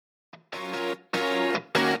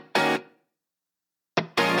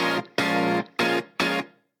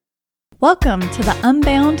Welcome to the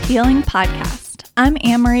Unbound Healing Podcast. I'm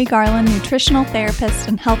Anne-Marie Garland, nutritional therapist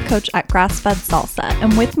and health coach at Grass-Fed Salsa,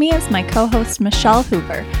 and with me is my co-host Michelle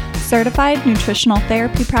Hoover, certified nutritional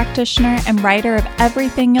therapy practitioner and writer of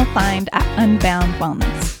everything you'll find at Unbound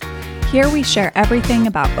Wellness. Here we share everything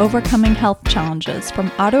about overcoming health challenges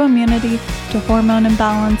from autoimmunity to hormone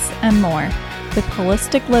imbalance and more, with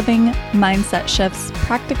holistic living, mindset shifts,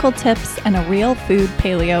 practical tips, and a real food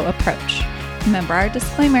paleo approach. Remember our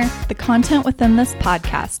disclaimer, the content within this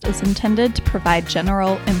podcast is intended to provide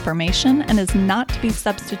general information and is not to be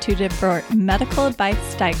substituted for medical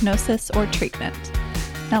advice, diagnosis, or treatment.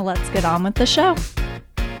 Now let's get on with the show.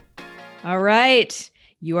 All right.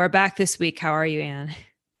 You are back this week. How are you, Anne?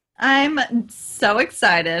 I'm so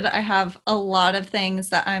excited. I have a lot of things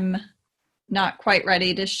that I'm not quite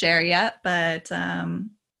ready to share yet, but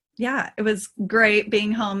yeah, it was great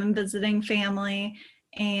being home and visiting family.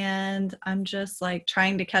 And I'm just like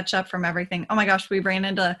trying to catch up from everything. Oh my gosh, we ran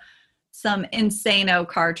into some insane-o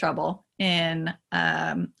car trouble in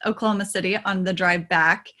Oklahoma City on the drive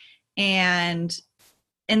back. And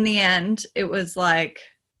in the end, it was like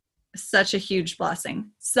such a huge blessing.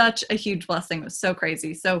 Such a huge blessing. It was so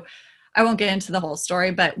crazy. So I won't get into the whole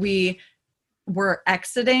story, but we were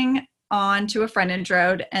exiting onto a frontage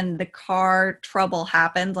road and the car trouble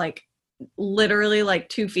happened like literally like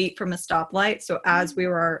 2 feet from a stoplight. So as we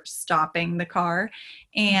were stopping the car,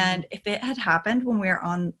 and if it had happened when we were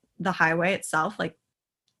on the highway itself, like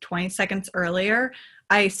 20 seconds earlier,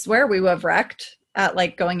 I swear we would have wrecked at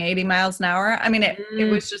like going 80 miles an hour. I mean,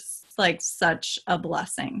 it was just like such a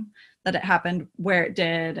blessing that it happened where it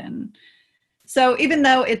did. And so even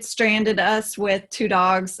though it stranded us with 2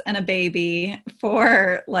 dogs and a baby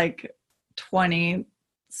for like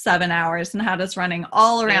 27 hours and had us running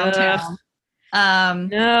all around town.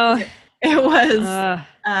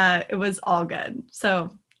 It was all good.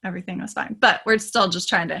 So everything was fine, but we're still just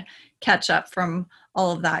trying to catch up from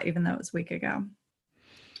all of that, even though it was a week ago.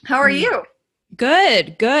 How are you?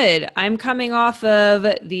 Good. I'm coming off of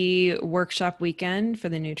the workshop weekend for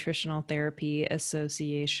the Nutritional Therapy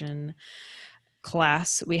Association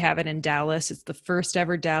class. We have it in Dallas. It's the first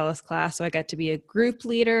ever Dallas class. So I got to be a group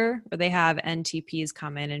leader where they have NTPs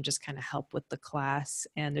come in and just kind of help with the class.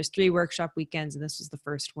 And there's 3 workshop weekends, and this was the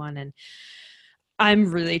first one. And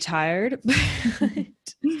I'm really tired, but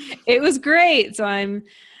it was great. So I'm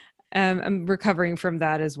recovering from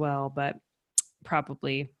that as well, but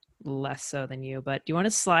probably less so than you. But do you want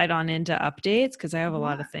to slide on into updates? Because I have a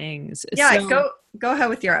lot of things. Yeah, so, go ahead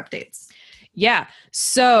with your updates. Yeah.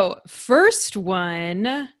 So first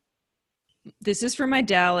one, this is for my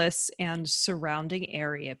Dallas and surrounding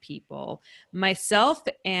area people. Myself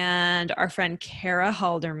and our friend Kara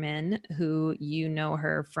Halderman, who you know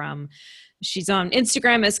her from, she's on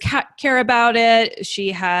Instagram as Care About It.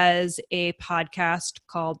 She has a podcast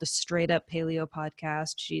called the Straight Up Paleo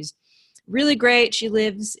Podcast. She's really great. She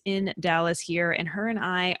lives in Dallas here, and her and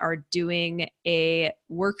I are doing a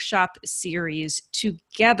workshop series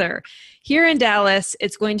together here in Dallas.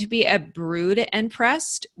 It's going to be at Brewed and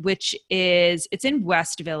Pressed, it's in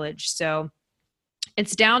West Village. So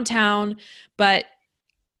it's downtown, but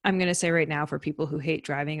I'm going to say right now, for people who hate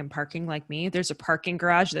driving and parking like me, there's a parking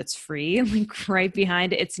garage that's free, like right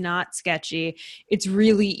behind it. It's not sketchy. It's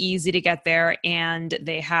really easy to get there, and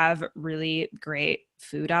they have really great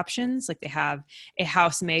food options. Like they have a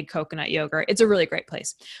house-made coconut yogurt. It's a really great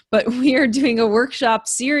place. But we are doing a workshop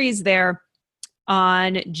series there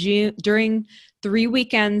on June during 3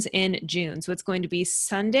 weekends in June. So it's going to be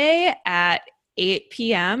Sunday at 8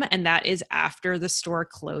 p.m. and that is after the store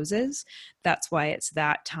closes. That's why it's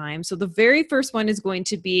that time. So the very first one is going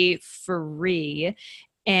to be free,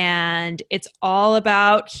 and it's all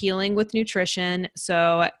about healing with nutrition.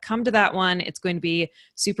 So come to that one. It's going to be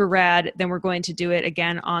super rad. Then we're going to do it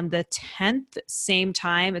again on the 10th, same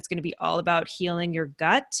time. It's going to be all about healing your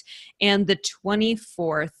gut. And the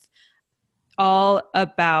 24th, all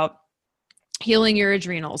about healing your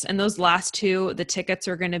adrenals. And those last 2, the tickets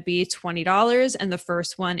are going to be $20 and the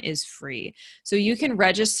first one is free. So you can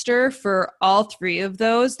register for all 3 of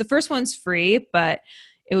those. The first one's free, but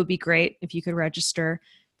it would be great if you could register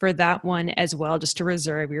for that one as well, just to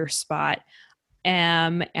reserve your spot.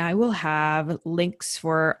 I will have links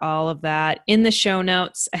for all of that in the show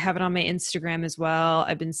notes. I have it on my Instagram as well.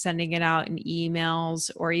 I've been sending it out in emails,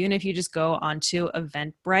 or even if you just go onto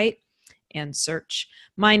Eventbrite and search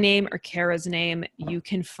my name or Kara's name, you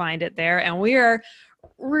can find it there. And we are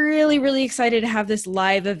really, really excited to have this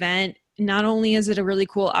live event. Not only is it a really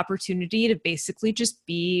cool opportunity to basically just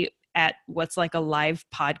be at what's like a live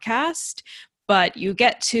podcast, but you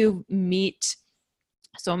get to meet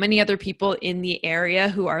so many other people in the area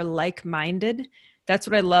who are like-minded. That's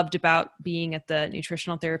what I loved about being at the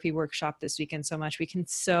nutritional therapy workshop this weekend so much. We can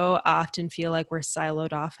so often feel like we're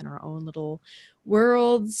siloed off in our own little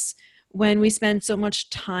worlds when we spend so much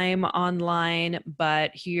time online,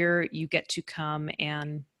 but here you get to come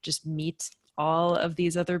and just meet all of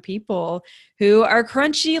these other people who are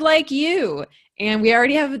crunchy like you. And we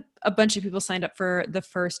already have a bunch of people signed up for the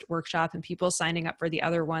first workshop and people signing up for the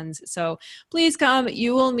other ones. So please come.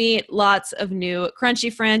 You will meet lots of new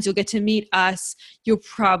crunchy friends. You'll get to meet us. You'll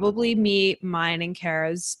probably meet mine and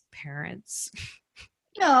Kara's parents.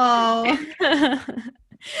 Oh,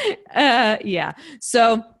 yeah.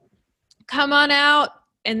 So come on out.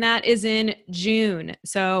 And that is in June.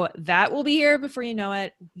 So that will be here before you know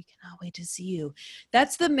it. We cannot wait to see you.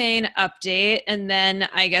 That's the main update. And then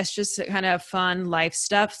I guess just kind of fun life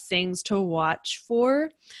stuff, things to watch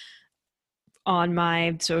for on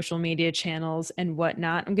my social media channels and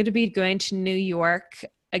whatnot. I'm going to be going to New York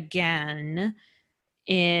again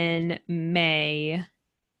in May,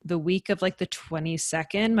 the week of like the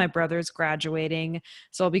 22nd. My brother's graduating,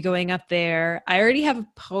 so I'll be going up there. I already have a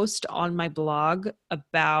post on my blog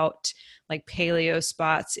about like paleo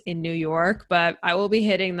spots in New York, but I will be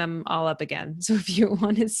hitting them all up again. So if you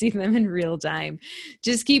want to see them in real time,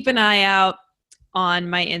 just keep an eye out on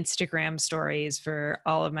my Instagram stories for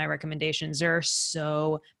all of my recommendations. There are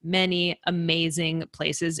so many amazing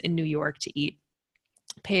places in New York to eat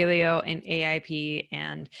paleo and AIP,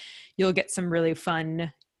 and you'll get some really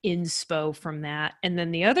fun inspo from that. And then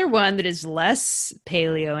the other one that is less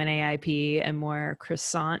paleo and AIP and more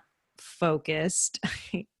croissant focused,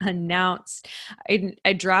 I announced,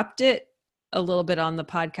 I dropped it a little bit on the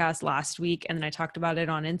podcast last week, and then I talked about it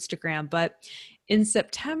on Instagram, but in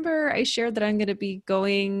September, I shared that I'm going to be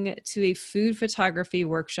going to a food photography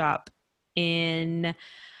workshop in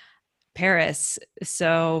Paris.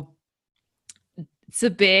 So it's a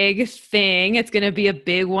big thing. It's going to be a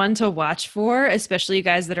big one to watch for, especially you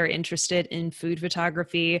guys that are interested in food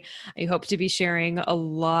photography. I hope to be sharing a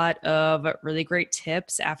lot of really great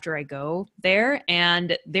tips after I go there.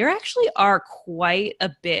 And there actually are quite a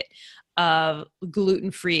bit of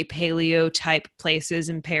gluten-free paleo type places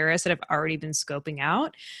in Paris that I've already been scoping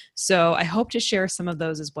out. So I hope to share some of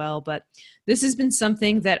those as well. But this has been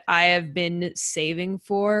something that I have been saving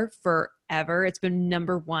for forever. It's been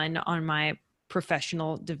number one on my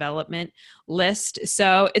professional development list.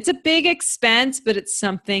 So it's a big expense, but it's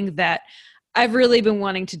something that I've really been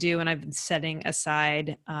wanting to do, and I've been setting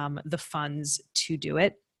aside the funds to do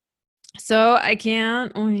it. So I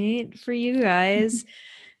can't wait for you guys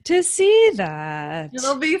to see that.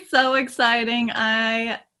 it'll be so exciting.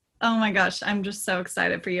 Oh my gosh, I'm just so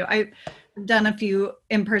excited for you. I've done a few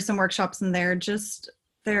in-person workshops and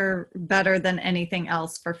they're better than anything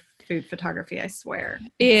else for food photography, I swear.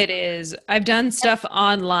 It is. I've done stuff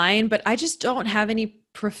online, but I just don't have any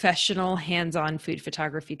professional hands-on food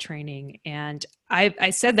photography training. And I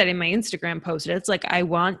said that in my Instagram post. It's like, I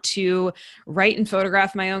want to write and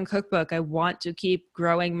photograph my own cookbook. I want to keep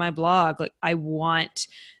growing my blog. Like, I want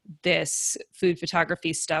this food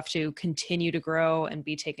photography stuff to continue to grow and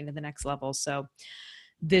be taken to the next level. So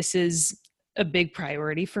this is a big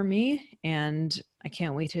priority for me, and I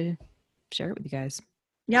can't wait to share it with you guys.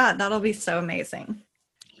 Yeah, that'll be so amazing.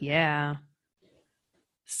 Yeah.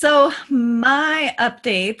 So my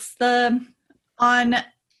updates, on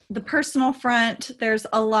the personal front, there's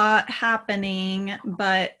a lot happening,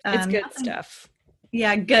 but It's good stuff.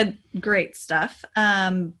 Yeah, great stuff.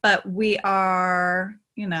 But we are,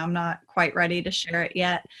 I'm not quite ready to share it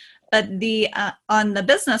yet. But on the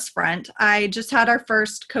business front, I just had our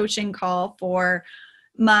first coaching call for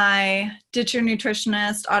my Ditch Your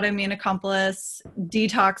Nutritionist Autoimmune Accomplice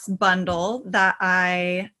Detox bundle that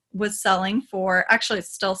I was selling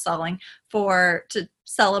still selling to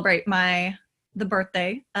celebrate the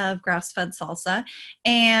birthday of Grass-Fed Salsa.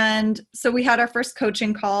 And so we had our first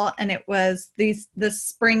coaching call, and it was this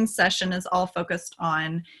spring session is all focused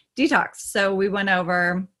on detox. So we went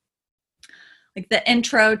over like the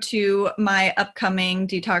intro to my upcoming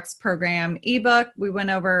detox program ebook. We went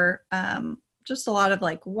over just a lot of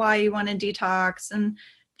like why you want to detox and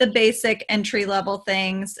the basic entry level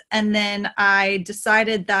things. And then I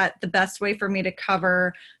decided that the best way for me to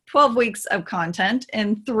cover 12 weeks of content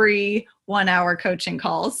in 3 1-hour coaching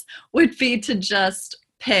calls would be to just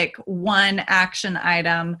pick one action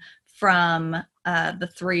item from the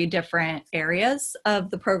 3 different areas of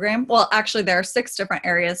the program. Well, actually, there are 6 different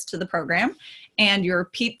areas to the program, and you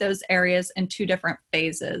repeat those areas in 2 different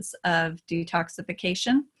phases of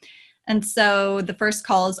detoxification. And so the first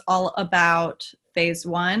call is all about phase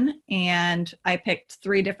 1, and I picked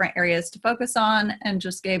 3 different areas to focus on and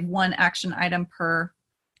just gave 1 action item per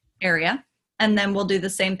area. And then we'll do the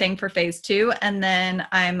same thing for phase 2. And then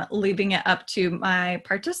I'm leaving it up to my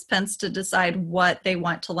participants to decide what they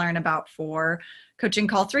want to learn about for coaching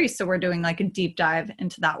call 3. So we're doing like a deep dive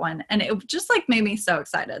into that one. And it just like made me so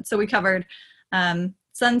excited. So we covered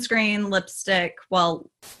sunscreen, lipstick, well,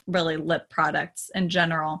 really lip products in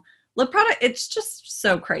general. Lip product, it's just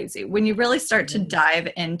so crazy when you really start to dive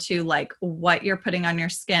into like what you're putting on your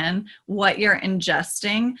skin, what you're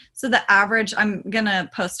ingesting. So the average, I'm going to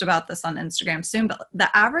post about this on Instagram soon, but the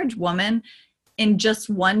average woman in just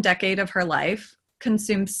 1 decade of her life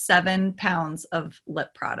consumes 7 pounds of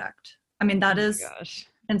lip product. I mean, that is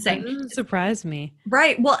insane. That doesn't surprise me.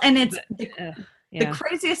 Right. Well, and it's the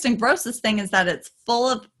craziest and grossest thing is that it's full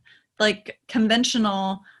of like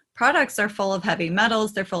conventional products are full of heavy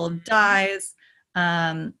metals. They're full of dyes,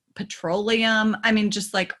 petroleum. I mean,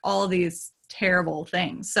 just like all these terrible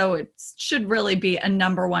things. So it should really be a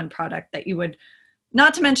number 1 product that you would,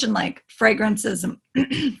 not to mention like fragrances and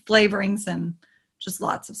flavorings and just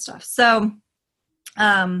lots of stuff. So,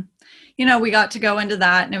 we got to go into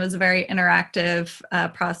that, and it was a very interactive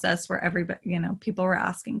process where everybody, people were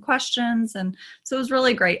asking questions. And so it was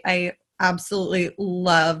really great. I absolutely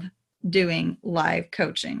love doing live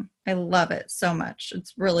coaching. I love it so much.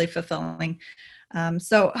 It's really fulfilling.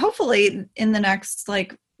 So hopefully in the next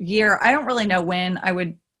like year, I don't really know when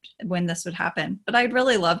this would happen, but I'd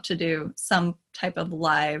really love to do some type of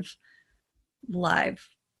live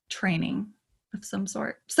training of some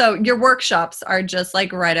sort. So your workshops are just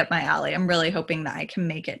like right up my alley. I'm really hoping that I can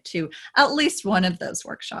make it to at least one of those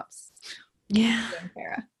workshops. Yeah.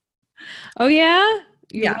 Oh yeah?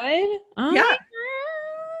 You yeah. would? Oh, yeah.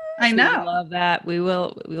 I know. We love that. We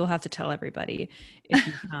will have to tell everybody if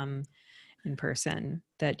you come in person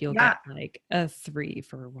that you'll get like a 3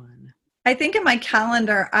 for 1. I think in my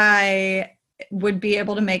calendar, I would be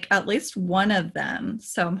able to make at least one of them.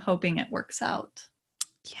 So I'm hoping it works out.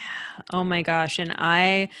 Yeah. Oh my gosh. And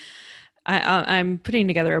I'm putting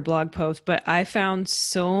together a blog post, but I found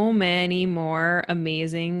so many more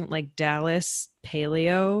amazing like Dallas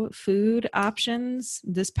paleo food options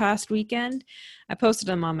this past weekend. I posted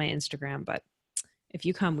them on my Instagram, but if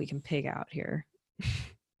you come, we can pig out here.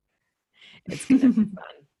 It's gonna be fun.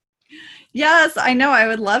 Yes, I know. I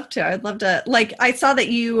would love to. I'd love to. Like, I saw that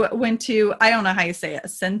you went to, I don't know how you say it,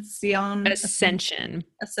 Ascension.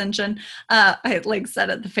 I like said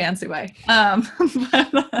it the fancy way.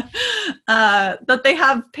 But they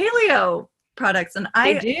have paleo products, and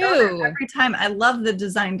I do every time. I love the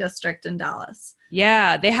Design District in Dallas.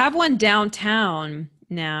 Yeah, they have one downtown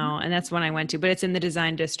now, and that's one I went to, but it's in the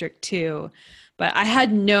Design District too. But I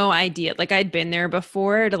had no idea. Like, I'd been there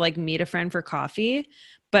before to like meet a friend for coffee,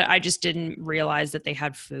 but I just didn't realize that they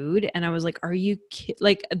had food. And I was like, are you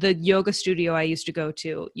like the yoga studio I used to go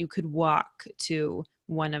to, you could walk to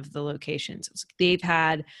one of the locations. It was like, they've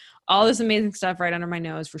had all this amazing stuff right under my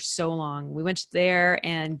nose for so long. We went there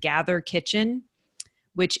and Gather Kitchen,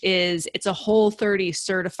 which it's a Whole30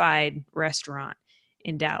 certified restaurant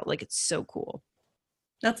in Dallas. Like, it's so cool.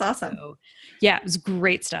 That's awesome. So, yeah, it was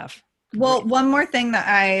great stuff. Well, one more thing that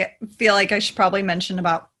I feel like I should probably mention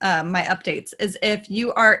about my updates is if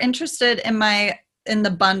you are interested in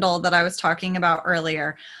the bundle that I was talking about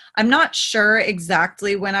earlier, I'm not sure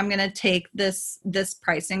exactly when I'm going to take this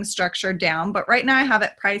pricing structure down, but right now I have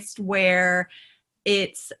it priced where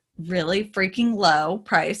it's really freaking low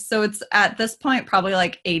price. So it's at this point probably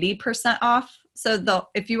like 80% off. So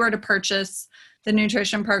if you were to purchase the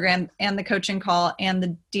nutrition program and the coaching call and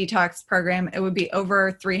the detox program, it would be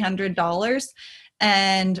over $300.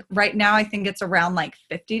 And right now I think it's around like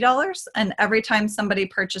 $50. And every time somebody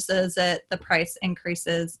purchases it, the price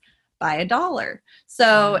increases by $1.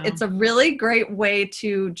 So It's a really great way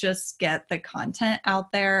to just get the content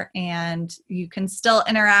out there, and you can still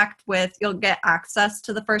interact you'll get access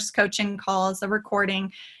to the first coaching call as a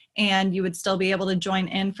recording, and you would still be able to join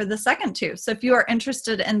in for the second 2. So if you are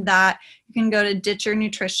interested in that, you can go to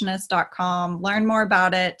ditchyournutritionist.com, learn more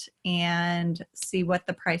about it, and see what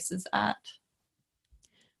the price is at.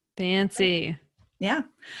 Fancy. Yeah.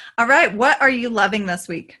 All right. What are you loving this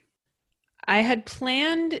week? I had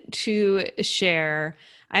planned to share.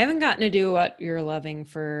 I haven't gotten to do what you're loving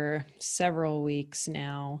for several weeks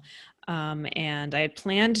now. And I had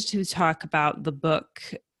planned to talk about the book,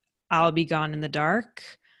 I'll Be Gone in the Dark.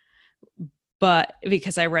 But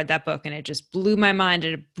because I read that book and it just blew my mind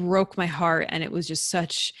and it broke my heart, and it was just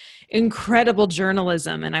such incredible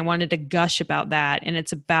journalism, and I wanted to gush about that. And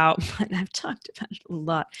it's about, and I've talked about it a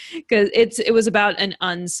lot, because it was about an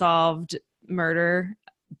unsolved murder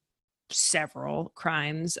several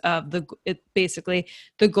crimes of basically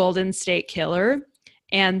the Golden State Killer.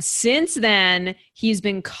 And since then, he's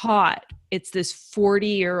been caught. It's this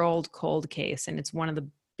 40-year-old cold case, and it's one of the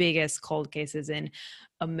biggest cold cases in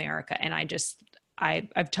America. And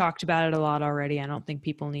I've talked about it a lot already. I don't think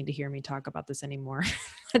people need to hear me talk about this anymore.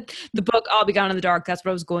 The book, I'll Be Gone in the Dark, that's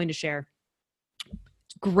what I was going to share.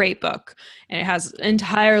 Great book. And it has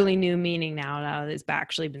entirely new meaning now that it's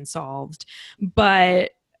actually been solved.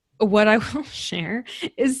 But what I will share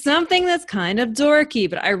is something that's kind of dorky,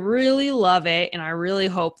 but I really love it. And I really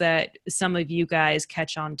hope that some of you guys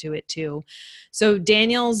catch on to it too. So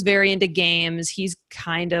Daniel's very into games. He's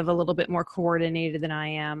kind of a little bit more coordinated than I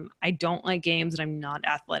am. I don't like games and I'm not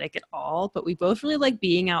athletic at all, but we both really like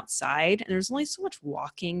being outside. And there's only so much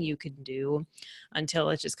walking you can do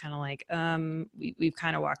until it's just kind of like, we've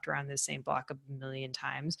kind of walked around the same block a million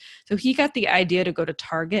times. So he got the idea to go to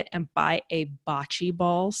Target and buy a bocce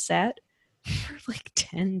ball set for like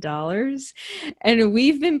 $10. And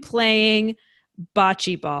we've been playing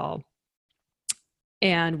bocce ball.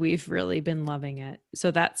 And we've really been loving it. So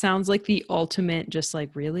that sounds like the ultimate, just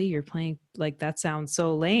like, really? You're playing, like, that sounds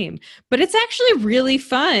so lame. But it's actually really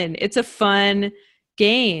fun. It's a fun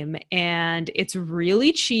game and it's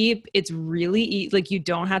really cheap. It's really, like, you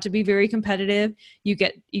don't have to be very competitive. You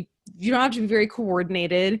don't have to be very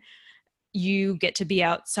coordinated. You get to be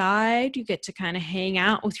outside. You get to kind of hang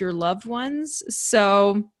out with your loved ones.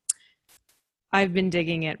 So I've been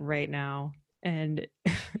digging it right now. And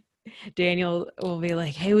Daniel will be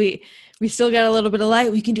like, hey, we still got a little bit of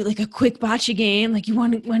light. We can do like a quick bocce game. Like, you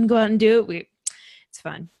want to go out and do it? It's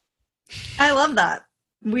fun. I love that.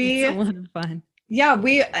 It's a lot of fun. Yeah,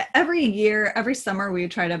 we every summer we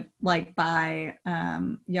try to like buy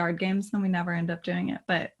yard games, and we never end up doing it.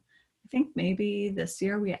 But I think maybe this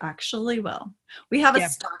year we actually will. We have a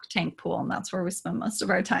stock tank pool, and that's where we spend most of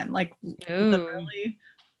our time. Like, literally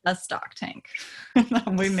a stock tank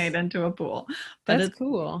that we made into a pool. But that's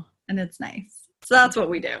cool. And it's nice. So that's what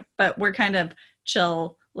we do. But we're kind of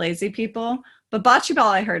chill, lazy people. But bocce ball,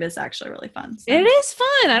 I heard, is actually really fun. So. It is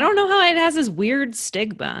fun. I don't know how it has this weird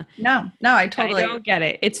stigma. No, I totally don't get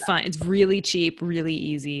it. It's fun. It's really cheap, really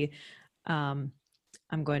easy. I'm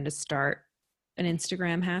going to start an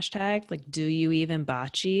Instagram hashtag, like, do you even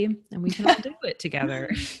bocce? And we can all do it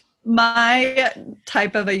together. My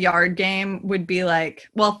type of a yard game would be like,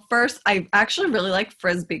 well, first, I actually really like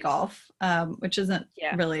frisbee golf, which isn't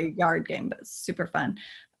really a yard game, but it's super fun.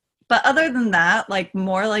 But other than that, like,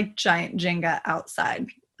 more like giant Jenga outside.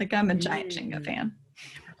 Like, I'm a giant Jenga fan.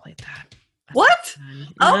 I never played that. What?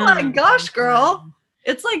 Oh my gosh, girl.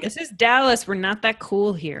 It's like, this is Dallas. We're not that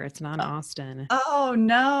cool here. It's not Austin. Oh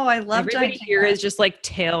no, I love everybody here is just like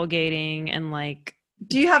tailgating and like.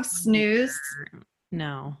 Do you have snooze?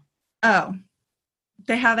 No. Oh,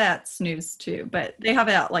 they have it at Snooze too, but they have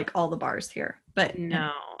it at like all the bars here. But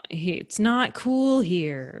no, it's not cool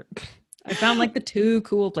here. I found like the 2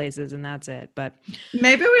 cool places and that's it. But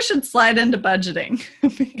maybe we should slide into budgeting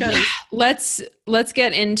because let's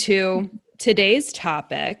get into today's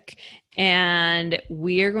topic. And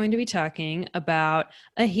we are going to be talking about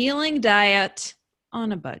a healing diet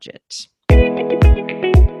on a budget.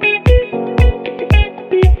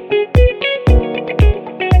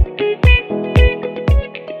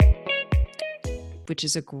 Which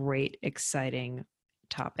is a great, exciting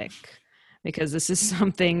topic because this is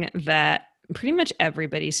something that pretty much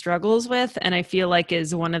everybody struggles with. And I feel like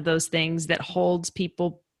is one of those things that holds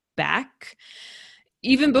people back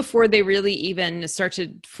even before they really even start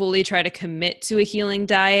to fully try to commit to a healing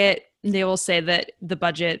diet. They will say that the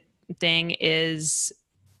budget thing is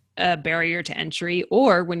a barrier to entry,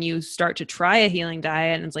 or when you start to try a healing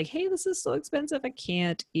diet and it's like, hey, this is so expensive, I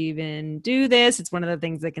can't even do this. It's one of the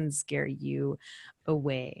things that can scare you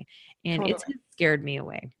away. And It's scared me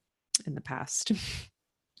away in the past.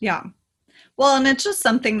 Yeah. Well, and it's just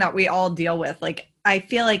something that we all deal with. Like, I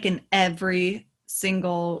feel like in every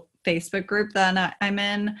single Facebook group that I'm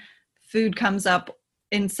in, food comes up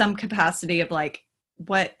in some capacity of like,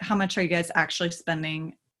 how much are you guys actually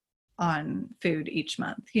spending on food each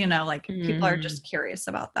month? You know, like people are just curious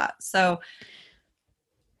about that. So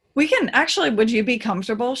we can actually, would you be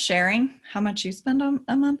comfortable sharing how much you spend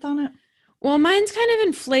a month on it? Well, mine's kind of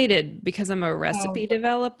inflated because I'm a recipe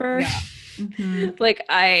developer. Yeah. Mm-hmm. Like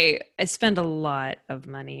I spend a lot of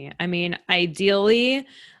money. I mean, ideally,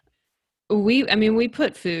 we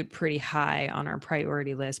put food pretty high on our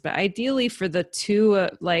priority list, but ideally for the two,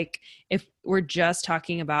 like if we're just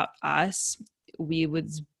talking about us, we would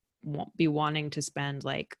be wanting to spend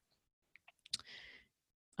like,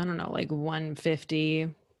 I don't know, like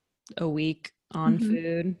 $150 a week on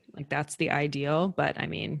food. Like that's the ideal. But I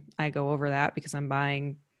mean, I go over that because I'm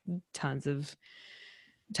buying tons of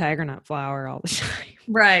tiger nut flour all the time.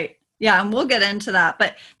 Right. Yeah, and we'll get into that,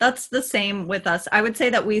 but that's the same with us. I would say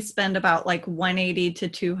that we spend about like 180 to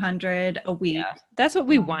 200 a week. Yeah, that's what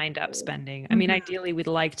we wind up spending. I mean, Mhm. ideally we'd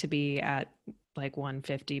like to be at like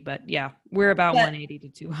 150, but yeah, we're about But 180 to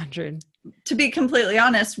 200. to be completely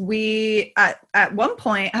honest, we at one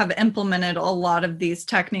point have implemented a lot of these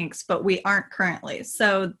techniques, but we aren't currently.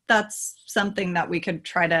 So that's something that we could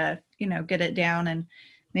try to, get it down, and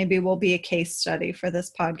maybe we'll be a case study for this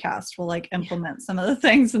podcast. We'll like implement some of the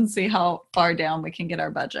things and see how far down we can get our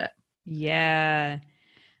budget. Yeah.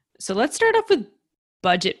 So let's start off with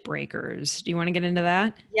budget breakers. Do you want to get into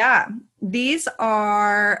that? Yeah, these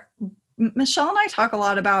are, Michelle and I talk a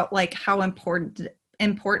lot about like how important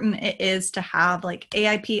it is to have like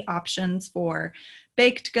AIP options for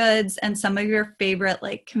baked goods and some of your favorite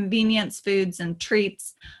like convenience foods and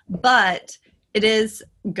treats. But it is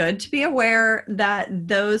good to be aware that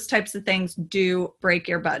those types of things do break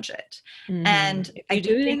your budget. And if you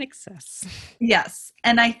do it in excess. Yes.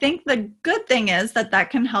 And I think the good thing is that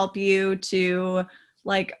can help you to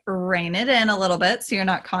like rein it in a little bit, so you're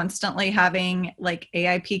not constantly having like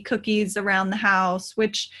AIP cookies around the house,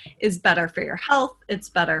 which is better for your health. It's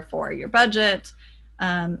better for your budget.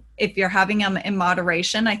 If you're having them in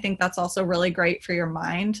moderation, I think that's also really great for your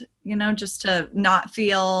mind, just to not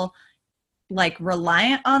feel like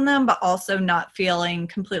reliant on them, but also not feeling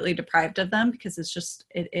completely deprived of them, because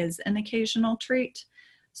it is an occasional treat.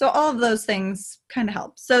 So all of those things kind of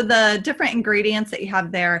help. So the different ingredients that you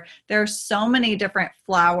have there are so many different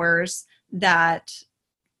flours that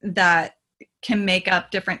can make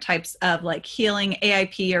up different types of like healing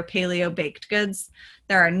AIP or paleo baked goods.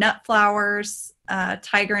 There are nut flours,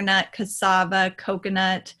 tiger nut, cassava,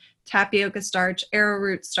 coconut, tapioca starch,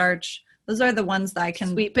 arrowroot starch. Those are the ones that I can.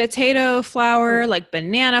 Sweet potato flour, like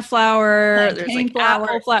banana flour. There's like flour.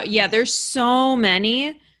 apple flour. Yeah, there's so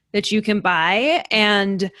many that you can buy.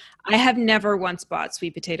 And I have never once bought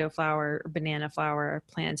sweet potato flour or banana flour or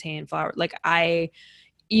plantain flour. Like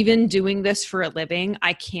even doing this for a living,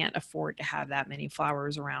 I can't afford to have that many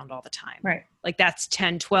flours around all the time. Right. Like that's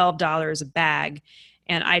 $10, $12 a bag.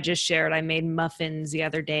 And I just shared, I made muffins the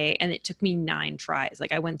other day and it took me 9 tries.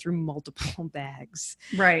 Like I went through multiple bags.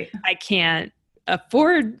 Right. I can't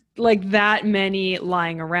afford like that many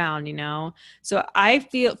lying around, So I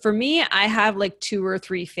feel for me, I have like 2 or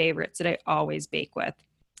 3 favorites that I always bake with.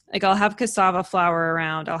 Like I'll have cassava flour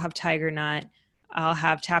around, I'll have tiger nut, I'll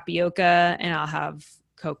have tapioca, and I'll have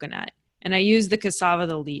coconut. And I use the cassava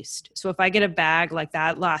the least. So if I get a bag like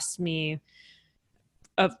that, lasts me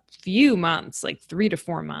a few months, like 3 to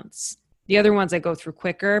 4 months. The other ones I go through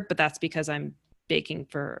quicker, but that's because I'm baking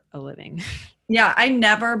for a living. Yeah, I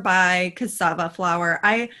never buy cassava flour.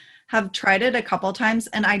 I have tried it a couple times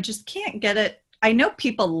and I just can't get it. I know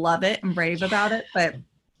people love it and rave about it, but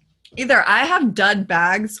either I have dud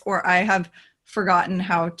bags or I have forgotten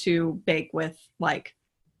how to bake with like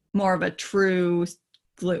more of a true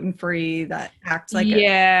gluten-free that acts like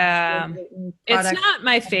it's not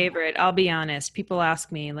my favorite. I'll be honest. People ask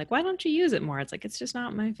me like, why don't you use it more? It's like, it's just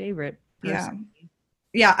not my favorite. Personally.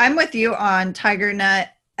 Yeah. I'm with you on tiger nut,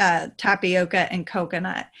 tapioca, and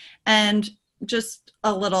coconut. And just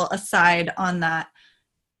a little aside on that,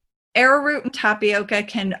 arrowroot and tapioca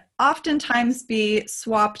can oftentimes be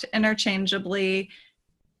swapped interchangeably.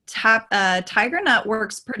 Tiger nut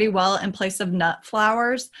works pretty well in place of nut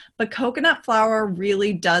flours, but coconut flour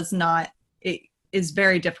really does not. It is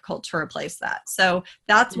very difficult to replace that. So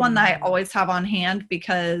that's one that I always have on hand,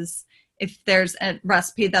 because if there's a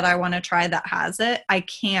recipe that I want to try that has it, I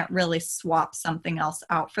can't really swap something else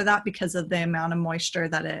out for that because of the amount of moisture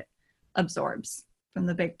that it absorbs from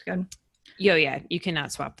the baked good. Yeah, you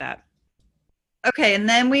cannot swap that. Okay, and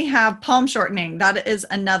then we have palm shortening. That is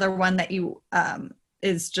another one that you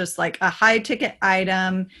is just like a high ticket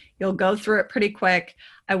item. You'll go through it pretty quick.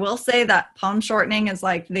 I will say that palm shortening is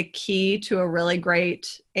like the key to a really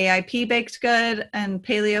great AIP baked good and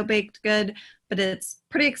paleo baked good, but it's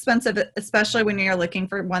pretty expensive, especially when you're looking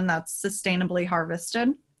for one that's sustainably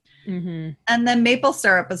harvested. Mm-hmm. And then maple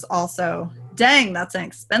syrup is also, that's an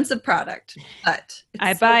expensive product, but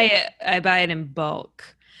I buy it in bulk.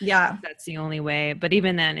 Yeah. That's the only way. But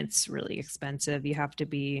even then it's really expensive. You have to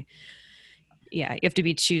be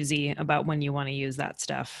choosy about when you want to use that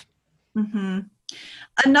stuff. Mm-hmm.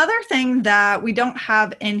 Another thing that we don't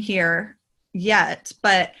have in here yet,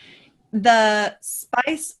 but the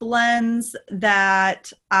spice blends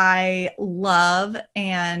that I love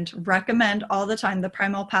and recommend all the time, the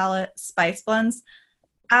Primal Palette spice blends,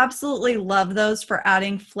 absolutely love those for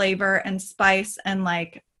adding flavor and spice and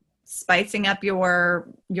like spicing up your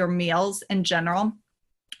meals in general.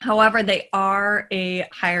 However, they are a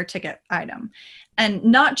higher ticket item. And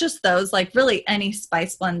not just those, like really any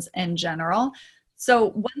spice blends in general.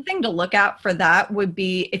 So one thing to look at for that would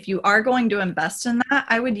be if you are going to invest in that,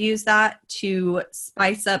 I would use that to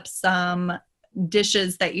spice up some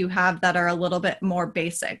dishes that you have that are a little bit more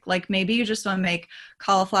basic. Like maybe you just want to make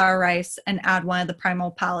cauliflower rice and add one of the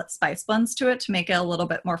Primal Palette spice blends to it to make it a little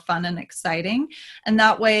bit more fun and exciting. And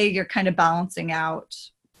that way you're kind of balancing out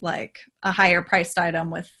like a higher priced item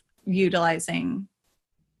with utilizing,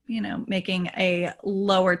 making a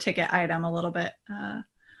lower ticket item a little bit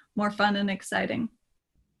more fun and exciting.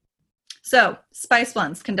 So spice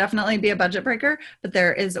blends can definitely be a budget breaker, but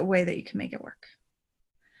there is a way that you can make it work.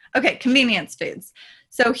 Okay, convenience foods.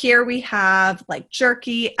 So here we have like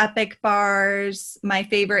jerky, Epic bars. My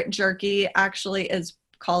favorite jerky actually is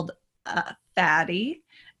called Fatty.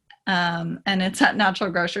 And it's at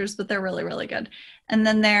Natural Grocers, but they're really, really good. And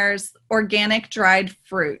then there's organic dried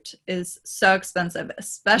fruit is so expensive,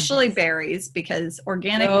 especially berries, because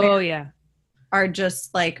organic berries are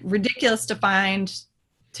just like ridiculous to find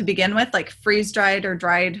to begin with, like freeze dried or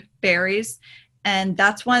dried berries. And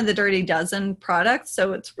that's one of the Dirty Dozen products.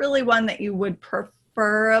 So it's really one that you would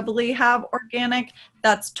preferably have organic.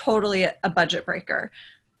 That's totally a budget breaker.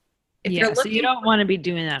 So you don't want to be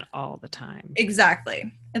doing that all the time.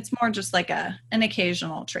 Exactly. It's more just like an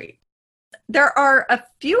occasional treat. There are a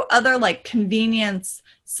few other like convenience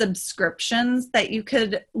subscriptions that you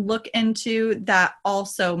could look into that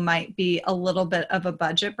also might be a little bit of a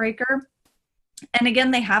budget breaker. And again,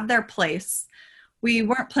 they have their place. We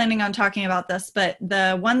weren't planning on talking about this, but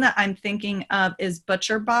the one that I'm thinking of is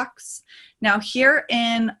Butcher Box. Now here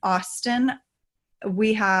in Austin,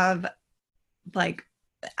 we have like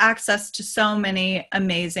access to so many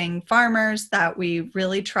amazing farmers that we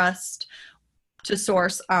really trust to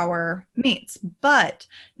source our meats, but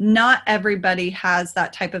not everybody has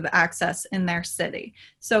that type of access in their city.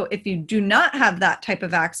 So if you do not have that type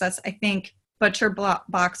of access, I think Butcher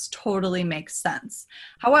Box totally makes sense.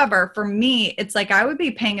 However, for me, it's like I would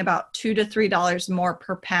be paying about $2 to $3 more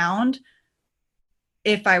per pound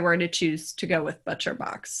if I were to choose to go with Butcher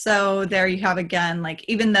Box. So there you have again, like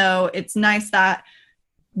even though it's nice that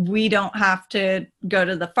we don't have to go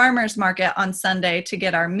to the farmer's market on Sunday to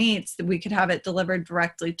get our meats, we could have it delivered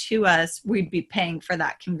directly to us, we'd be paying for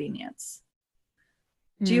that convenience.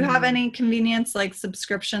 Do you have any convenience like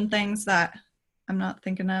subscription things that I'm not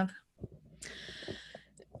thinking of?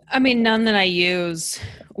 I mean, none that I use.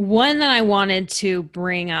 One that I wanted to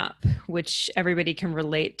bring up, which everybody can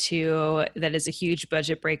relate to, that is a huge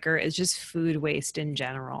budget breaker, is just food waste in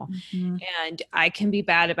general. Mm-hmm. And I can be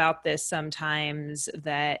bad about this sometimes,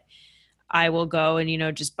 that I will go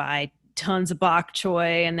and, just buy tons of bok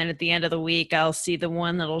choy. And then at the end of the week, I'll see the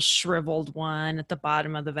one little shriveled one at the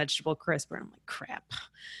bottom of the vegetable crisper. And I'm like, crap,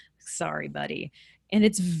 sorry, buddy. And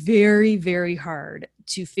it's very, very hard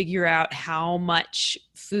to figure out how much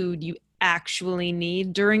food you actually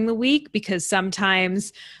need during the week, because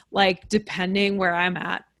sometimes, like, depending where I'm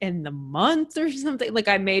at in the month or something, like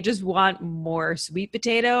I may just want more sweet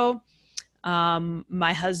potato.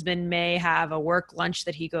 My husband may have a work lunch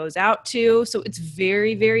that he goes out to. So it's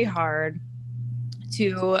very, very hard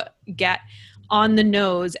to get on the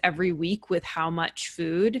nose every week with how much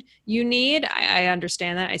food you need. I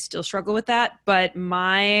understand that. I still struggle with that. But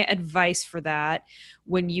my advice for that,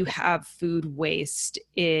 when you have food waste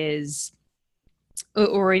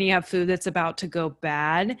or when you have food that's about to go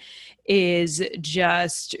bad, is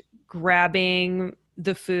just grabbing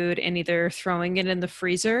the food and either throwing it in the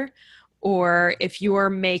freezer, or if you are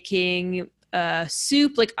making a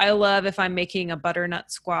soup, like I love if I'm making a butternut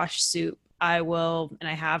squash soup, I will, and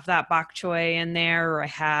I have that bok choy in there, or I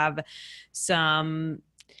have some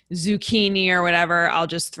zucchini or whatever, I'll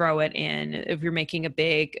just throw it in. If you're making a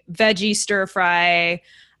big veggie stir fry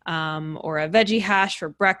or a veggie hash for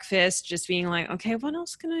breakfast, just being like, okay, what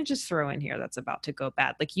else can I just throw in here that's about to go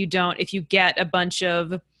bad? Like if you get a bunch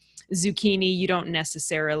of zucchini, you don't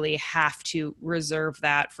necessarily have to reserve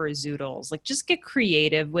that for zoodles. Like just get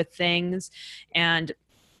creative with things. And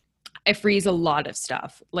I freeze a lot of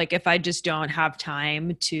stuff. Like if I just don't have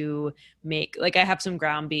time to make, like I have some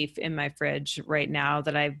ground beef in my fridge right now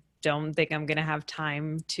that I don't think I'm going to have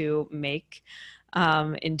time to make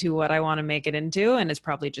into what I want to make it into. And it's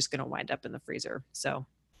probably just going to wind up in the freezer. So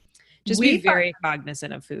just be very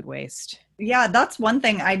cognizant of food waste. Yeah, that's one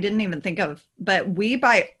thing I didn't even think of, but we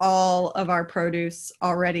buy all of our produce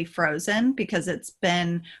already frozen, because it's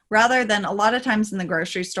been, rather than a lot of times in the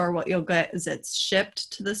grocery store, what you'll get is it's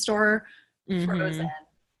shipped to the store frozen.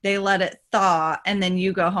 they let it thaw, and then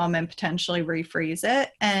you go home and potentially refreeze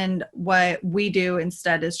it. And what we do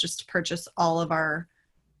instead is just to purchase all of our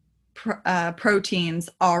proteins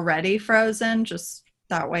already frozen. Just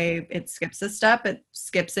that way it skips a step. It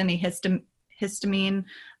skips any histamine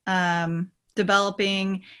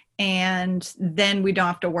developing. And then we don't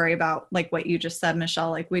have to worry about, like what you just said,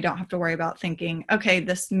 Michelle, like we don't have to worry about thinking, okay,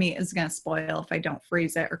 this meat is going to spoil if I don't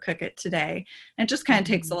freeze it or cook it today. And it just kind of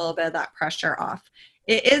takes a little bit of that pressure off.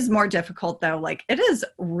 It is more difficult though. Like it is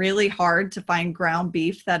really hard to find ground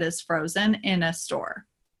beef that is frozen in a store.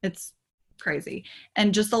 It's crazy.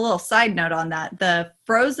 And just a little side note on that, the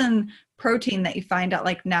frozen protein that you find at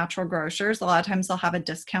like natural grocers, a lot of times they'll have a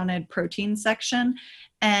discounted protein section,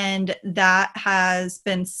 and that has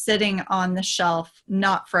been sitting on the shelf,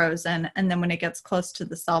 not frozen. And then when it gets close to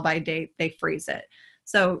the sell by date, they freeze it.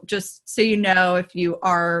 So just so you know, if you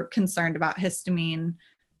are concerned about histamine,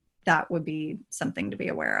 that would be something to be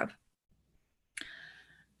aware of.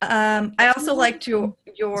 I also liked your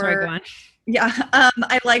Sorry, go on. Yeah,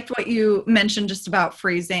 I liked what you mentioned just about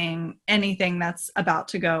freezing anything that's about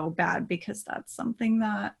to go bad, because that's something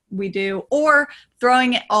that we do, or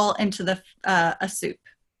throwing it all into a soup.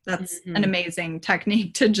 That's an amazing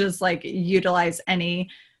technique to just like utilize any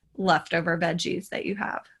leftover veggies that you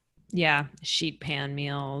have. Yeah, sheet pan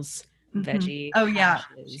meals, veggie. Oh hashes.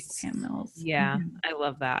 yeah, sheet pan meals. Yeah, I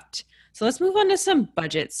love that. So let's move on to some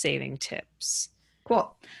budget saving tips.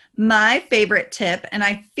 Cool. My favorite tip, and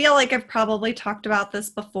I feel like I've probably talked about this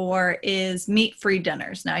before, is meat-free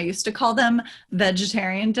dinners. Now, I used to call them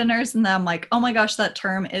vegetarian dinners, and then I'm like, oh my gosh, that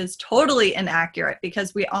term is totally inaccurate,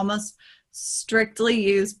 because we almost strictly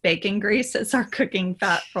use bacon grease as our cooking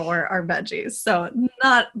fat for our veggies. So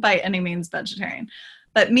not by any means vegetarian,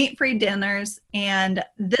 but meat-free dinners. And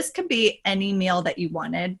this could be any meal that you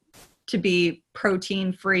wanted to be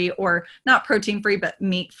protein-free, or not protein-free, but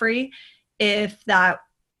meat-free. If that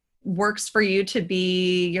works for you to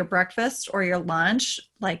be your breakfast or your lunch,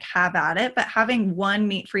 like have at it. But having one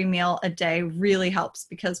meat-free meal a day really helps,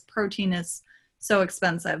 because protein is so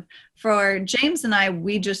expensive. For James and I,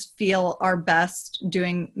 we just feel our best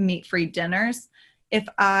doing meat-free dinners.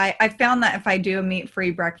 I found that if I do a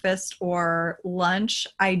meat-free breakfast or lunch,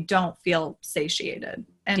 I don't feel satiated.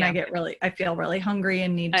 And yeah. I feel really hungry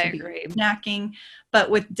and need to be snacking. But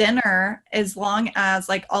with dinner, as long as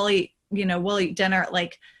like we'll eat dinner at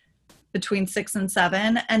like between 6 and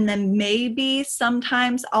 7. And then maybe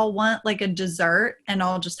sometimes I'll want like a dessert, and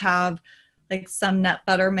I'll just have like some nut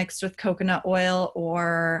butter mixed with coconut oil,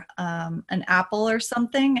 or an apple or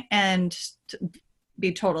something, and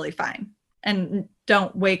be totally fine. And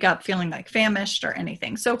don't wake up feeling like famished or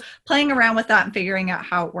anything. So playing around with that and figuring out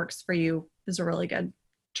how it works for you is a really good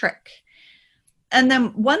trick. And then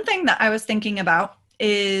one thing that I was thinking about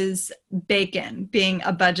is bacon being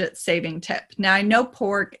a budget saving tip. Now, I know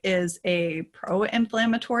pork is a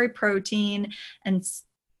pro-inflammatory protein, and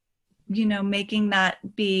making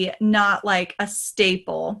that be not like a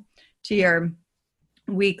staple to your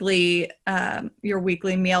weekly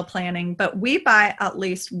meal planning. But we buy at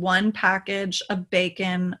least one package of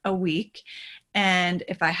bacon a week. And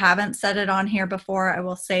if I haven't said it on here before, I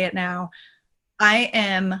will say it now. I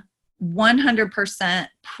am 100%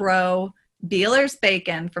 pro Beeler's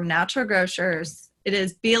bacon from Natural Grocers. It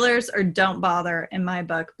is Beeler's or don't bother in my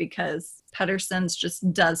book, because Pedersen's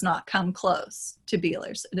just does not come close to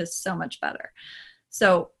Beeler's. It is so much better.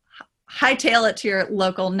 So hightail it to your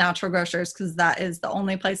local Natural Grocers, because that is the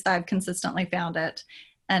only place that I've consistently found it,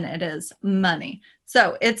 and it is money.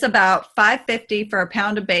 So it's about $5.50 for a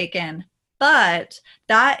pound of bacon, but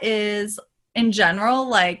that is in general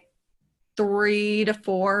like 3 to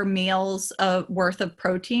 4 meals worth of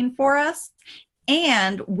protein for us.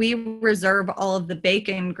 And we reserve all of the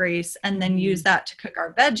bacon grease and then use that to cook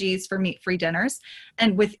our veggies for meat-free dinners.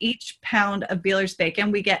 And with each pound of Beeler's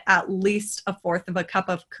bacon, we get at least 1/4 of a cup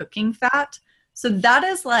of cooking fat. So that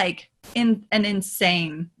is like an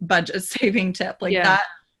insane budget saving tip. Like that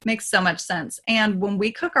makes so much sense. And when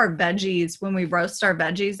we cook our veggies, when we roast our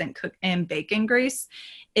veggies and cook in bacon grease,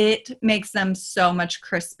 it makes them so much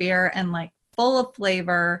crispier and like full of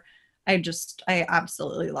flavor. I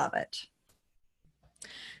absolutely love it.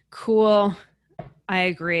 Cool. I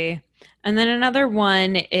agree. And then another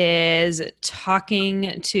one is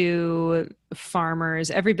talking to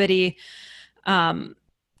farmers. Everybody,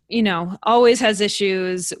 always has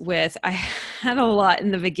issues with, I had a lot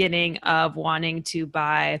in the beginning of wanting to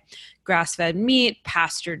buy grass-fed meat,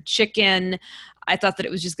 pastured chicken. I thought that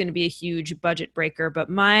it was just going to be a huge budget breaker, but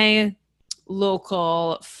my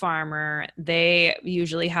local farmer, they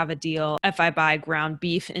usually have a deal. If I buy ground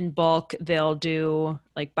beef in bulk, they'll do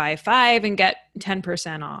like buy 5 and get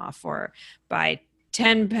 10% off, or buy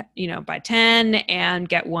 10, buy 10 and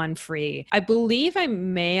get 1 free. I believe I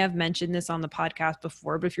may have mentioned this on the podcast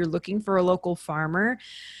before, but if you're looking for a local farmer,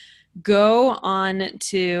 go on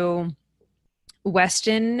to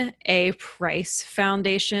Weston A. Price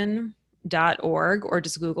Foundation.org, or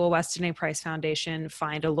just Google Weston A. Price Foundation,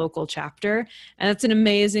 find a local chapter. And that's an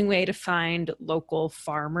amazing way to find local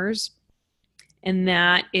farmers. And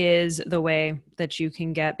that is the way that you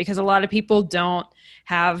can get, because a lot of people don't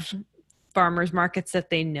have farmers markets that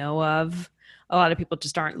they know of. A lot of people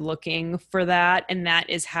just aren't looking for that. And that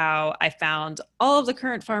is how I found all of the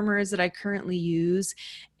current farmers that I currently use.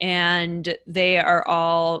 And they are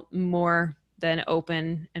all more than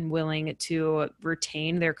open and willing to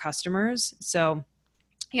retain their customers. So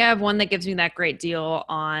yeah, I have one that gives me that great deal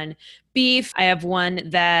on beef. I have one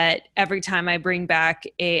that every time I bring back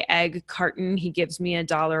a egg carton, he gives me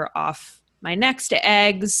 $1 off my next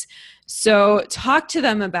eggs. So talk to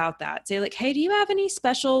them about that. Say like, hey, do you have any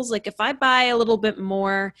specials? Like if I buy a little bit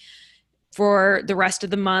more for the rest of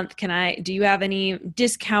the month, do you have any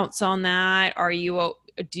discounts on that?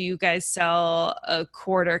 Do you guys sell a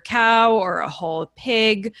quarter cow or a whole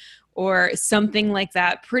pig or something like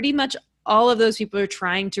that? Pretty much all of those people are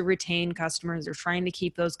trying to retain customers. They're trying to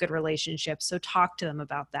keep those good relationships. So talk to them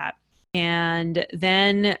about that. And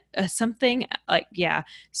then something like,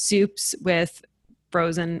 soups with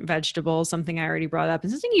frozen vegetables, something I already brought up,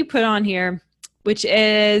 and something you put on here, which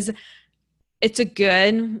is, it's a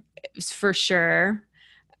good, for sure,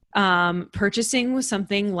 purchasing with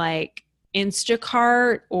something like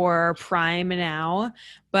Instacart or Prime Now.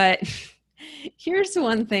 But here's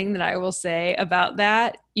one thing that I will say about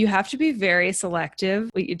that. You have to be very selective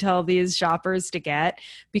what you tell these shoppers to get,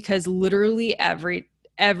 because literally every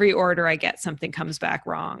order I get, something comes back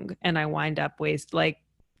wrong and I wind up like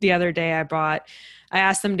the other day I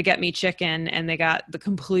asked them to get me chicken and they got the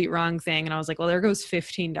complete wrong thing. And I was like, well, there goes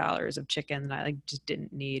 $15 of chicken that I just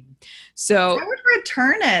didn't need. So I would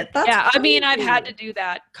return it. That's crazy. I mean, I've had to do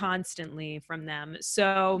that constantly from them.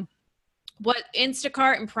 So what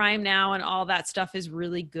Instacart and Prime Now and all that stuff is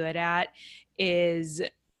really good at is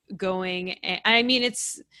going, I mean,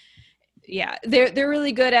 they're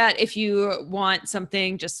really good at, if you want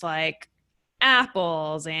something just like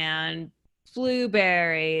apples and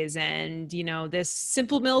blueberries and, this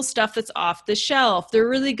Simple Mills stuff that's off the shelf, they're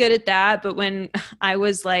really good at that. But when I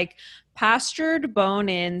was like pastured,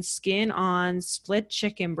 bone-in, skin-on, split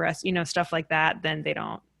chicken breast, stuff like that, then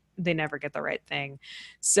they never get the right thing.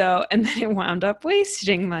 So, and then it wound up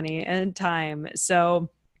wasting money and time. So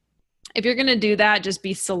if you're going to do that, just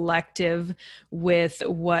be selective with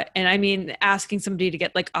and I mean, asking somebody to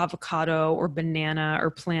get like avocado or banana or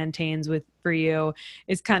plantains for you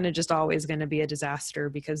is kind of just always going to be a disaster,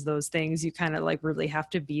 because those things you kind of like really have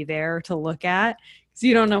to be there to look at, because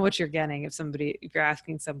you don't know what you're getting. If you're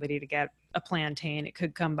asking somebody to get a plantain, it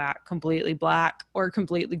could come back completely black or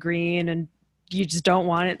completely green, and you just don't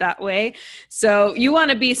want it that way. So you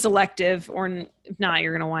want to be selective, or if not,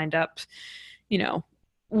 you're going to wind up,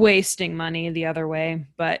 wasting money the other way.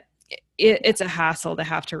 But it's a hassle to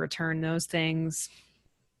have to return those things.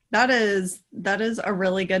 That is a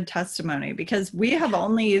really good testimony, because we have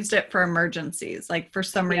only used it for emergencies. Like for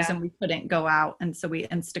some reason we couldn't go out, and so we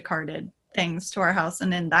Instacarted things to our house.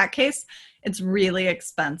 And in that case, it's really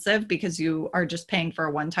expensive because you are just paying for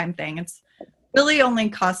a one-time thing. It's really only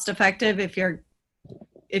cost effective if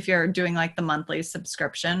you're doing like the monthly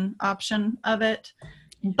subscription option of it.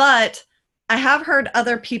 But I have heard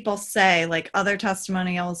other people say, like other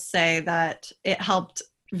testimonials say, that it helped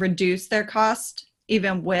reduce their cost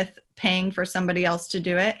even with paying for somebody else to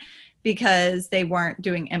do it, because they weren't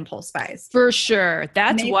doing impulse buys. For sure.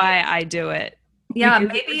 That's why I do it. Yeah,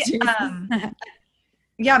 maybe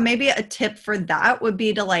maybe a tip for that would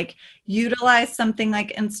be to like utilize something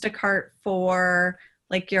like Instacart for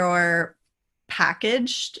like your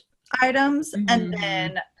packaged items, and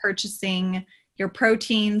then purchasing your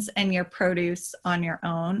proteins and your produce on your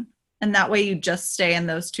own. And that way you just stay in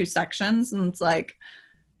those two sections, and it's like,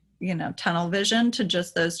 tunnel vision to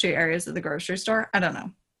just those two areas of the grocery store. I don't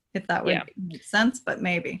know if that would make sense, but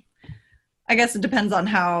maybe. I guess it depends on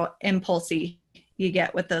how impulsy you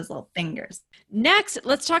get with those little fingers. Next,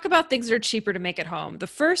 let's talk about things that are cheaper to make at home. The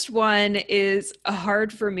first one is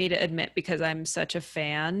hard for me to admit because I'm such a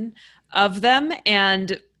fan of them.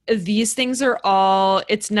 And these things are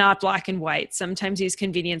it's not black and white. Sometimes these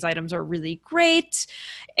convenience items are really great.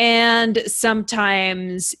 And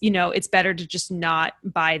sometimes, it's better to just not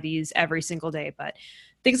buy these every single day. But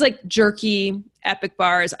things like jerky, Epic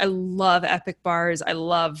Bars. I love Epic Bars. I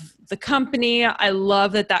love the company. I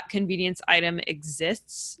love that that convenience item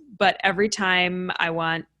exists. But every time I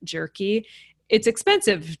want jerky, it's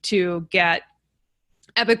expensive to get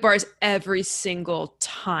Epic Bars every single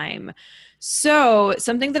time. So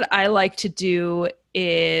something that I like to do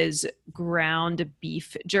is ground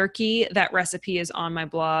beef jerky. That recipe is on my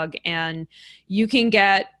blog, and you can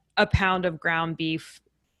get a pound of ground beef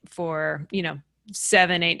for,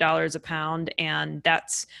 $7-8 a pound, and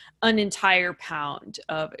that's an entire pound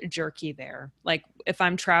of jerky there. Like if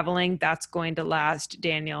I'm traveling, that's going to last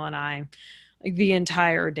Daniel and I like the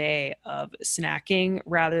entire day of snacking,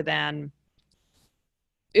 rather than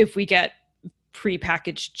if we get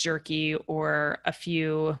prepackaged jerky or a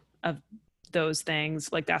few of those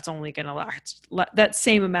things, like that's only going to last, that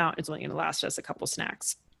same amount is only going to last us a couple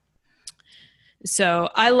snacks. So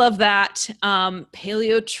I love that.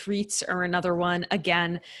 Paleo treats are another one.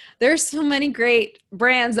 Again, there's so many great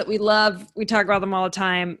brands that we love. We talk about them all the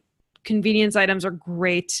time. Convenience items are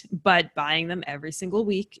great, but buying them every single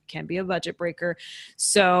week can be a budget breaker.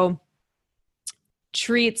 So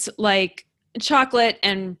treats like chocolate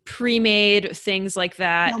and pre-made things like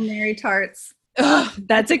that. Hail Mary tarts. Ugh,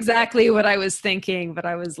 that's exactly what I was thinking, but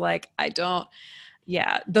I was like,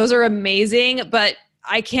 those are amazing, but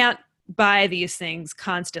I can't buy these things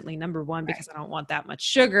constantly. Number one, because I don't want that much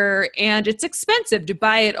sugar, and it's expensive to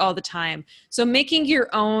buy it all the time. So making your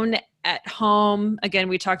own at home, again,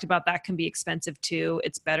 we talked about that can be expensive too.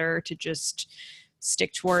 It's better to just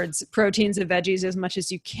stick towards proteins and veggies as much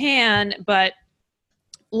as you can, but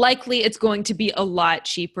likely it's going to be a lot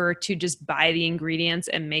cheaper to just buy the ingredients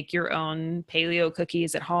and make your own paleo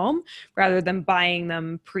cookies at home rather than buying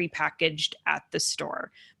them prepackaged at the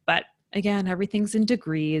store. But again, everything's in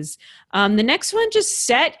degrees. The next one, just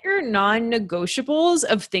set your non-negotiables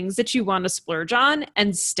of things that you want to splurge on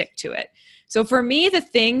and stick to it. So for me, the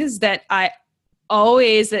things that that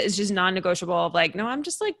is just non-negotiable of like, no, I'm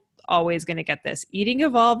just like always going to get this. Eating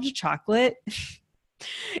evolved chocolate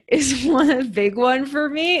is one big one for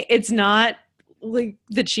me. It's not like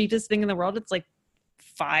the cheapest thing in the world. It's like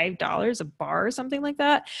 $5 a bar or something like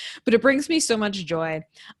that, but it brings me so much joy.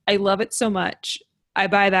 I love it so much. I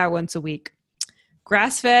buy that once a week.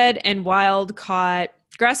 Grass-fed and wild-caught,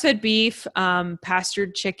 grass-fed beef,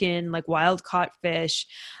 pastured chicken, like wild-caught fish.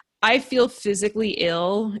 I feel physically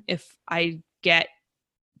ill if I get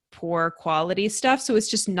poor quality stuff, so it's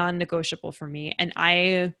just non-negotiable for me. And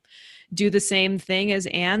I do the same thing as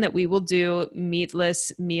Anne, that we will do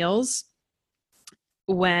meatless meals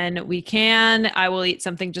when we can. I will eat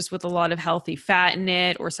something just with a lot of healthy fat in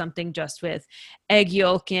it, or something just with egg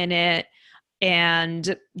yolk in it.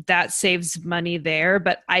 And that saves money there.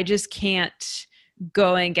 But I just can't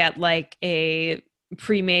go and get like a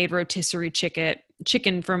pre-made rotisserie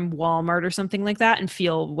chicken from Walmart or something like that and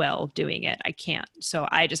feel well doing it. I can't. So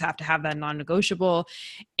I just have to have that non-negotiable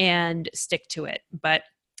and stick to it. But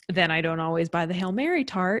then I don't always buy the Hail Mary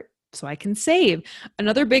tart, so I can save.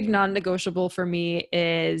 Another big non-negotiable for me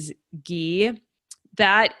is ghee.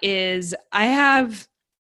 That is, I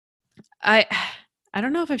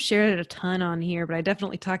don't know if I've shared it a ton on here, but I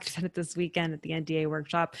definitely talked about it this weekend at the NDA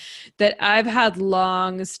workshop, that I've had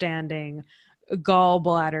long-standing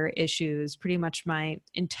gallbladder issues pretty much my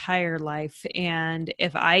entire life. And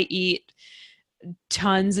if I eat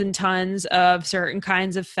tons and tons of certain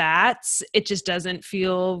kinds of fats, it just doesn't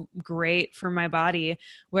feel great for my body.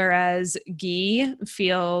 Whereas ghee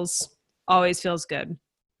always feels good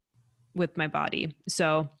with my body.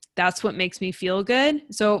 So that's what makes me feel good.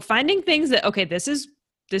 So finding things that, okay, this is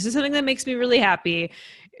something that makes me really happy,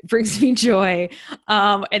 brings me joy.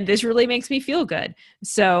 And this really makes me feel good.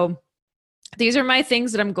 So these are my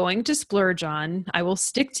things that I'm going to splurge on. I will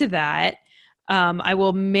stick to that.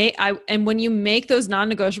 And when you make those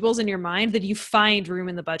non-negotiables in your mind, that you find room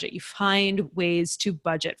in the budget, you find ways to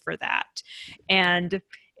budget for that. And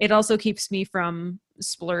it also keeps me from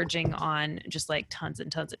splurging on just like tons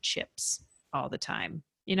and tons of chips all the time,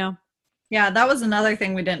 Yeah, that was another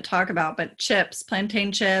thing we didn't talk about, but chips,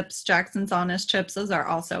 plantain chips, Jackson's Honest chips, those are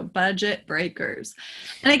also budget breakers.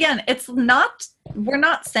 And again, we're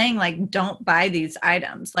not saying like don't buy these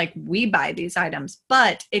items, like we buy these items,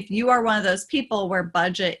 but if you are one of those people where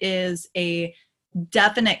budget is a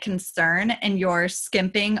definite concern and you're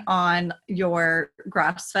skimping on your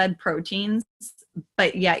grass-fed proteins,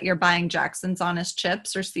 but yet you're buying Jackson's Honest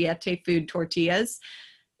chips or Siete Food tortillas,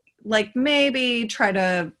 like maybe try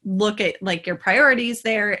to look at like your priorities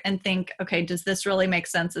there and think, okay, does this really make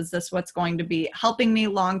sense? Is this what's going to be helping me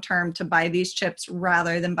long-term to buy these chips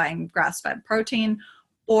rather than buying grass-fed protein?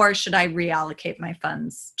 or should I reallocate my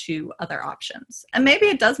funds to other options? And maybe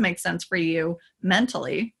it does make sense for you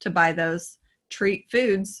mentally to buy those treat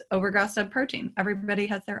foods over grass-fed protein. Everybody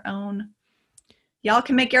has their own. Y'all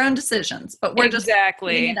can make your own decisions, but we're just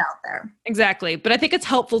putting it out there. Exactly. But I think it's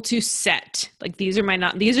helpful to set, like, these are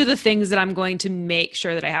the things that I'm going to make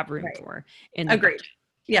sure that I have room for. Agreed. Budget.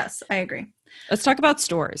 Yes, I agree. Let's talk about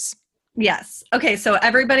stores. Yes. Okay. So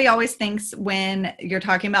everybody always thinks when you're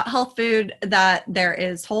talking about health food that there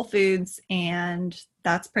is Whole Foods and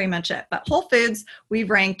that's pretty much it. But Whole Foods, we've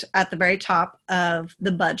ranked at the very top of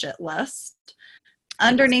the budget list.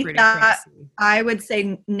 Underneath that, crazy. I would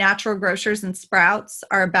say Natural Grocers and Sprouts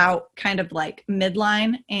are about kind of like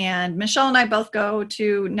midline. And Michelle and I both go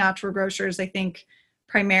to Natural Grocers, I think,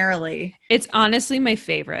 primarily. It's honestly my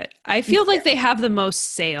favorite. I feel like they have the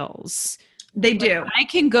most sales. They do. I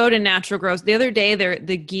can go to Natural Grocers. The other day,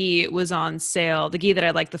 the ghee was on sale. The ghee that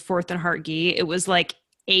I like, the Forth and Heart ghee, it was like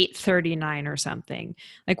 $8.39 or something.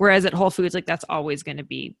 Like, whereas at Whole Foods, like, that's always going to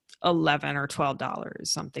be $11 or $12,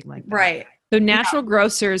 something like that. Right. So Natural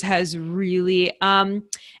Grocers has really, and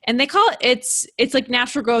they call it's like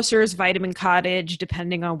Natural Grocers, Vitamin Cottage,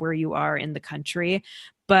 depending on where you are in the country.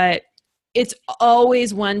 But it's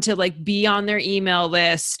always one to like be on their email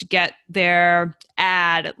list, get their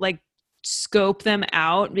ad, like scope them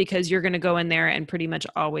out, because you're going to go in there and pretty much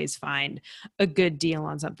always find a good deal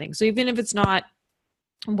on something. So even if it's not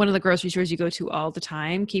one of the grocery stores you go to all the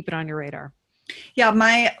time, keep it on your radar.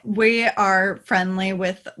 Yeah, we are friendly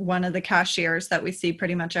with one of the cashiers that we see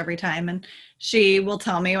pretty much every time. And she will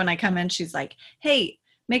tell me when I come in, she's like, hey,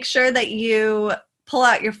 make sure that you pull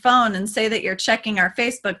out your phone and say that you're checking our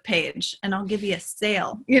Facebook page and I'll give you a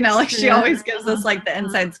sale. You know, like she always gives us like the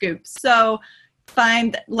inside scoop. So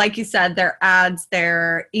find, like you said, their ads,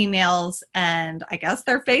 their emails, and I guess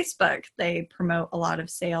their Facebook. They promote a lot of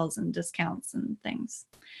sales and discounts and things.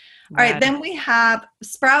 All right, then we have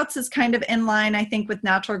Sprouts is kind of in line, I think, with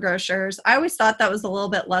Natural Grocers. I always thought that was a little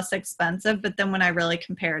bit less expensive, but then when I really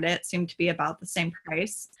compared it seemed to be about the same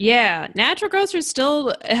price. Yeah, Natural Grocers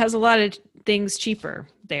still has a lot of things cheaper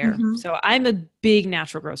there. Mm-hmm. So I'm a big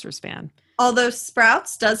Natural Grocers fan. Although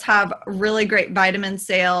Sprouts does have really great vitamin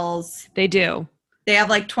sales. They do. They have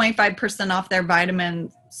like 25% off their vitamin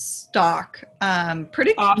stock.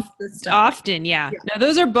 Pretty often, yeah. No,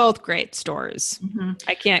 those are both great stores. Mm-hmm.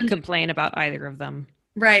 I can't complain about either of them.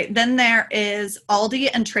 Right. Then there is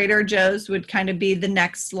Aldi and Trader Joe's would kind of be the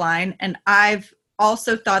next line. And I've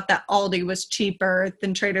also thought that Aldi was cheaper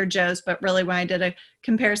than Trader Joe's, but really when I did a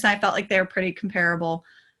comparison, I felt like they were pretty comparable.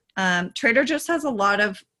 Trader Joe's has a lot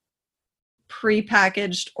of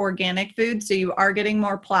prepackaged organic food, so you are getting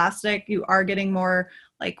more plastic, you are getting more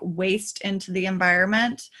like waste into the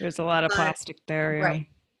environment. There's a lot of plastic there, yeah.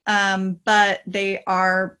 Right. But they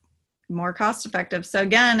are more cost effective. So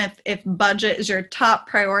again, if budget is your top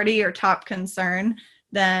priority or top concern,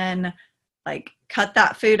 then like cut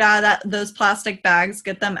that food out of those plastic bags,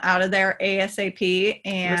 get them out of there ASAP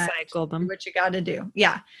and recycle them. Do what you got to do.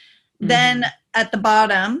 Yeah. Mm-hmm. Then at the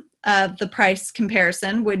bottom of the price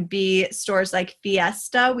comparison would be stores like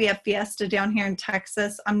Fiesta. We have Fiesta down here in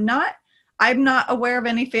Texas. I'm not aware of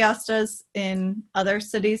any Fiestas in other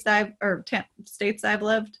cities states I've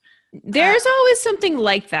lived. There's always something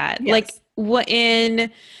like that. Yes. Like what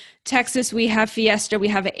in Texas, we have Fiesta, we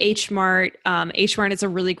have H Mart. H Mart is a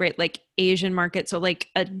really great like Asian market. So like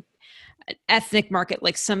an ethnic market,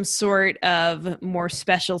 like some sort of more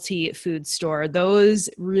specialty food store.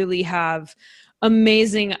 Those really have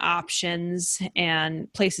amazing options,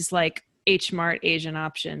 and places like H Mart, Asian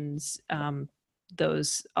options,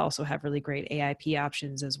 those also have really great AIP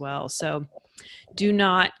options as well. So do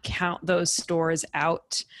not count those stores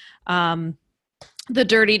out. The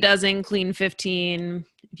Dirty Dozen, Clean 15,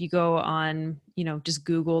 if you go on, just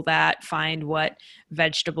Google that, find what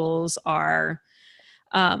vegetables are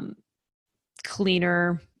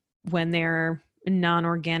cleaner when they're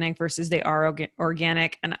non-organic versus they are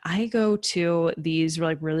organic. And I go to these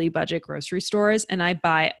like really budget grocery stores and I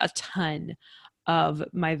buy a ton of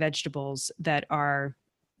my vegetables that are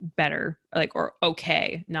better, like, or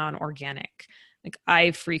okay, non-organic. Like I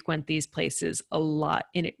frequent these places a lot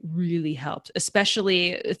and it really helps,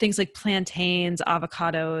 especially things like plantains,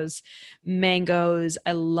 avocados, mangoes.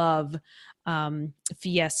 I love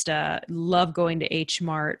Fiesta, love going to H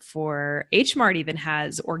Mart for H Mart even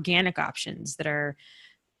has organic options that are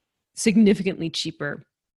significantly cheaper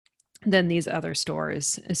than these other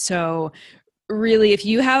stores. So really, if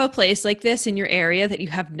you have a place like this in your area that you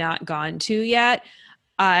have not gone to yet,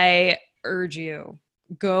 I urge you,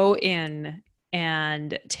 go in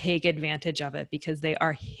and take advantage of it because they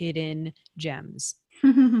are hidden gems.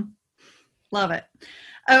 Love it.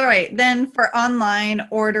 All right. Then for online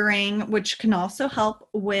ordering, which can also help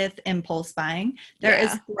with impulse buying, there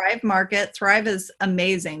is Thrive Market. Thrive is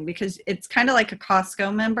amazing because it's kind of like a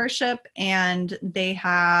Costco membership, and they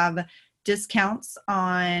have discounts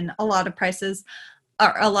on a lot of prices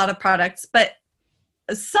or a lot of products. But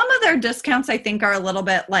some of their discounts, I think, are a little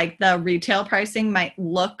bit like the retail pricing might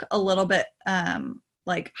look a little bit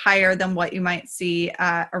like higher than what you might see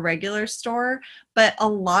at a regular store, but a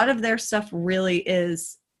lot of their stuff really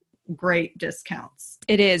is great discounts.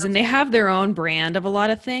 It is. And they have their own brand of a lot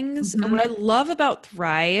of things. Mm-hmm. And what I love about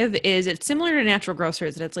Thrive is it's similar to Natural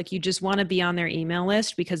Grocers. That it's like you just want to be on their email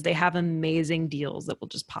list because they have amazing deals that will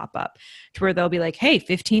just pop up to where they'll be like, hey,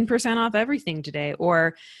 15% off everything today.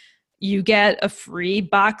 Or you get a free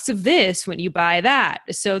box of this when you buy that.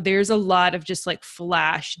 So there's a lot of just like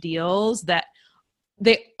flash deals that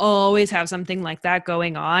they always have something like that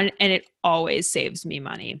going on, and it always saves me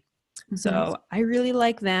money. Mm-hmm. So I really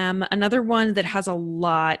like them. Another one that has a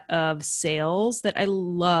lot of sales that I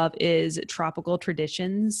love is Tropical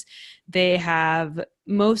Traditions. They have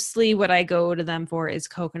mostly what I go to them for is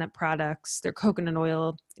coconut products. Their coconut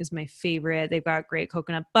oil is my favorite. They've got great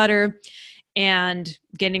coconut butter, and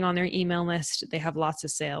getting on their email list, they have lots of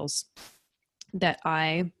sales that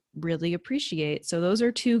I really appreciate. So those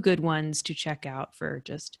are two good ones to check out for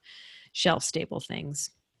just shelf stable things.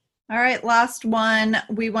 All right, last one.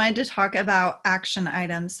 We wanted to talk about action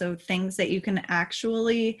items. So things that you can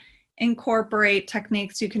actually incorporate,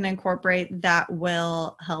 techniques you can incorporate that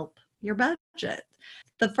will help your budget.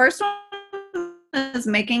 The first one is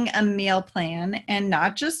making a meal plan, and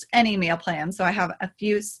not just any meal plan. So I have a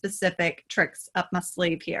few specific tricks up my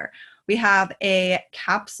sleeve here. We have a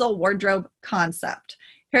capsule wardrobe concept.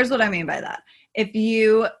 Here's what I mean by that. If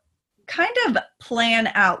you kind of plan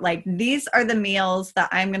out, like, these are the meals that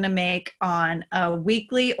I'm going to make on a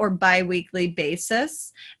weekly or bi-weekly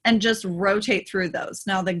basis, and just rotate through those.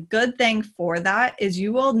 Now, the good thing for that is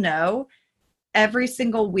you will know every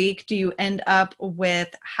single week, do you end up with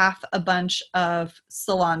half a bunch of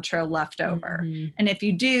cilantro left over? Mm-hmm. And if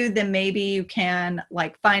you do, then maybe you can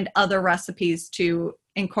like find other recipes to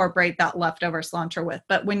incorporate that leftover cilantro with.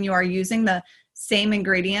 But when you are using the same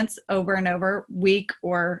ingredients over and over week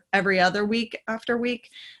or every other week after week,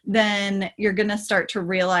 then you're going to start to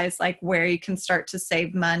realize like where you can start to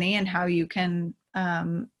save money and how you can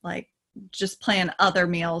like just plan other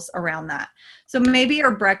meals around that. So maybe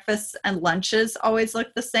your breakfasts and lunches always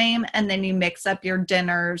look the same, and then you mix up your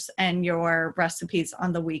dinners and your recipes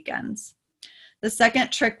on the weekends. The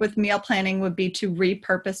second trick with meal planning would be to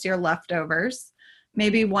repurpose your leftovers.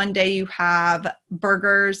 Maybe one day you have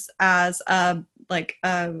burgers as a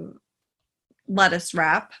lettuce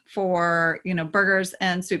wrap for, burgers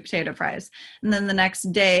and sweet potato fries. And then the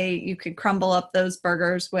next day you could crumble up those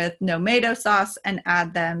burgers with no-mayo sauce and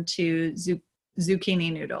add them to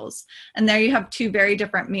zucchini noodles. And there you have two very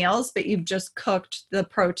different meals, but you've just cooked the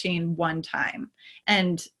protein one time.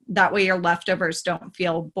 And that way your leftovers don't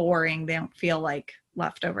feel boring. They don't feel like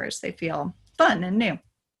leftovers. They feel fun and new.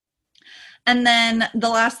 And then the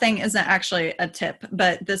last thing isn't actually a tip,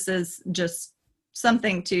 but this is just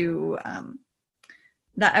something to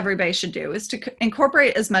that everybody should do, is to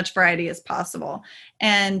incorporate as much variety as possible.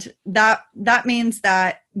 And that means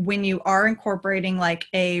that when you are incorporating like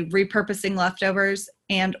a repurposing leftovers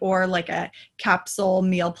and or like a capsule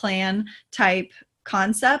meal plan type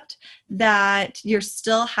concept, that you're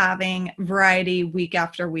still having variety week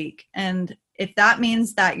after week. And if that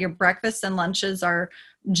means that your breakfasts and lunches are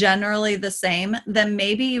generally the same, then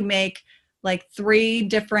maybe you make like 3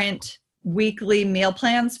 different weekly meal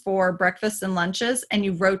plans for breakfasts and lunches, and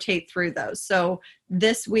you rotate through those. So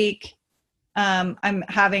this week, I'm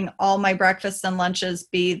having all my breakfasts and lunches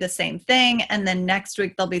be the same thing, and then next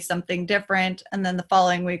week there'll be something different, and then the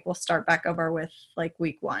following week we'll start back over with like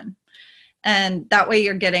week 1. And that way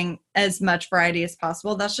you're getting as much variety as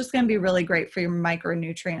possible. That's just going to be really great for your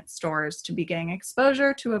micronutrient stores to be getting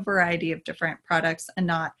exposure to a variety of different products and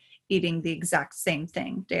not eating the exact same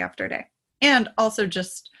thing day after day. And also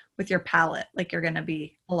just with your palate, like you're going to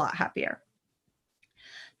be a lot happier.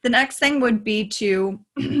 The next thing would be to,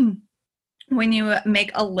 when you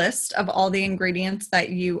make a list of all the ingredients that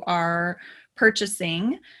you are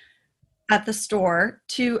purchasing at the store,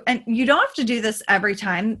 and you don't have to do this every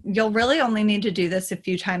time. You'll really only need to do this a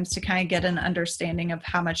few times to kind of get an understanding of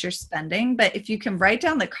how much you're spending. But if you can write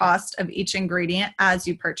down the cost of each ingredient as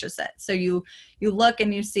you purchase it. So you look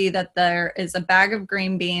and you see that there is a bag of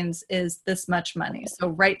green beans is this much money. So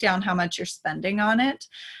write down how much you're spending on it.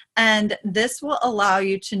 And this will allow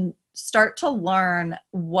you to start to learn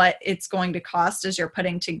what it's going to cost as you're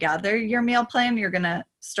putting together your meal plan, you're going to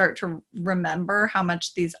start to remember how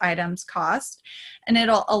much these items cost, and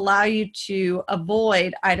it'll allow you to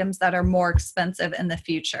avoid items that are more expensive in the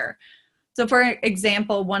future. So for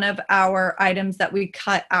example, one of our items that we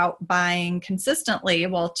cut out buying consistently,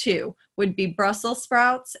 well, two, would be Brussels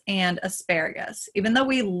sprouts and asparagus. Even though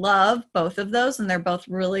we love both of those and they're both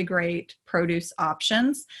really great produce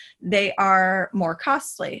options, they are more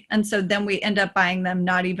costly. And so then we end up buying them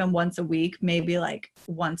not even once a week, maybe like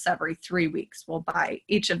once every 3 weeks, we'll buy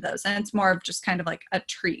each of those. And it's more of just kind of like a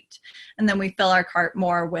treat. And then we fill our cart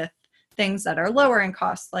more with things that are lower in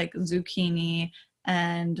cost, like zucchini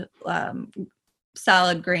and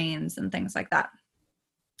salad greens and things like that.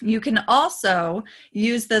 You can also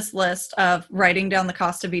use this list of writing down the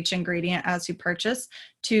cost of each ingredient as you purchase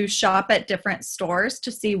to shop at different stores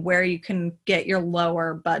to see where you can get your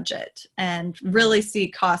lower budget and really see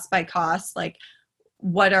cost by cost, like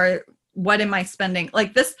what am I spending?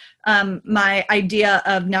 Like this, my idea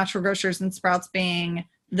of Natural Grocers and Sprouts being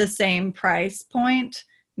the same price point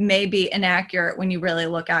may be inaccurate when you really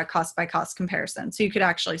look at cost by cost comparison. So you could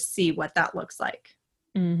actually see what that looks like.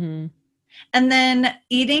 Mm-hmm. And then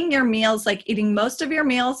eating your meals, like eating most of your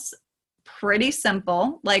meals, pretty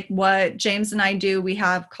simple. Like what James and I do, we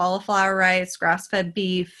have cauliflower rice, grass-fed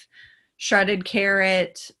beef, shredded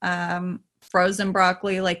carrot, frozen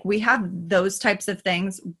broccoli. Like we have those types of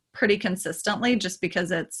things pretty consistently just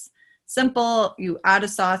because it's simple. You add a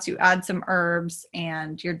sauce, you add some herbs,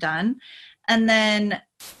 and you're done. And then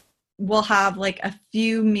we'll have like a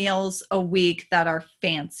few meals a week that are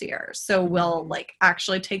fancier. So we'll like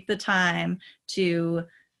actually take the time to,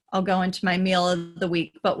 I'll go into my meal of the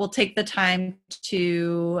week, but we'll take the time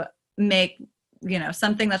to make,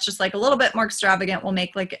 something that's just like a little bit more extravagant. We'll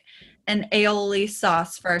make like an aioli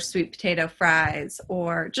sauce for our sweet potato fries,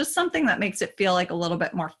 or just something that makes it feel like a little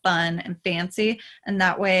bit more fun and fancy. And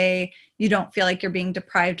that way you don't feel like you're being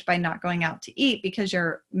deprived by not going out to eat because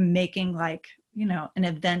you're making like, an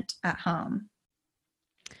event at home.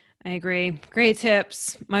 I agree. Great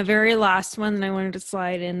tips. My very last one that I wanted to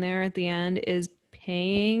slide in there at the end is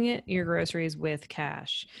paying your groceries with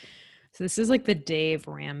cash. So this is like the Dave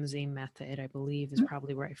Ramsey method, I believe, is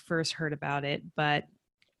probably where I first heard about it. But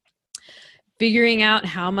figuring out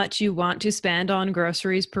how much you want to spend on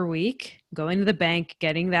groceries per week, going to the bank,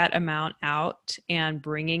 getting that amount out and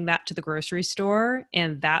bringing that to the grocery store.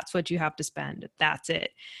 And that's what you have to spend. That's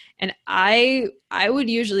it. And I would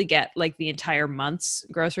usually get like the entire month's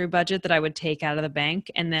grocery budget that I would take out of the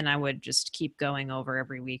bank. And then I would just keep going over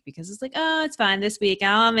every week because it's like, oh, it's fine this week.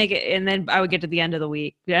 I'll make it. And then I would get to the end of the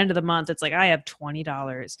week, the end of the month. It's like, I have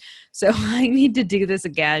 $20. So I need to do this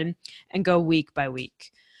again and go week by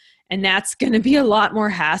week. And that's going to be a lot more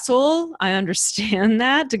hassle. I understand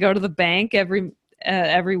that, to go to the bank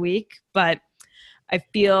every week, but I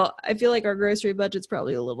feel like our grocery budget's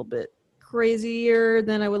probably a little bit crazier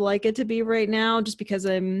than I would like it to be right now, just because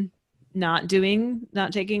I'm not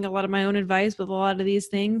taking a lot of my own advice with a lot of these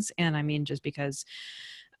things. And I mean, just because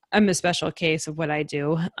I'm a special case of what I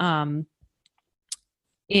do. And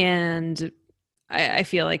I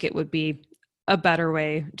feel like it would be a better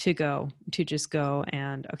way to just go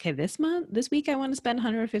and, okay, this week I want to spend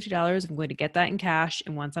 $150. I'm going to get that in cash.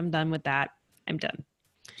 And once I'm done with that, I'm done.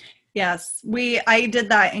 Yes, I did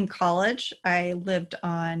that in college. I lived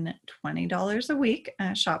on $20 a week.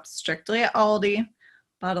 I shopped strictly at Aldi,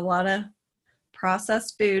 bought a lot of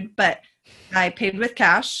processed food, but I paid with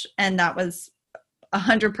cash, and that was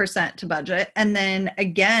 100% to budget. And then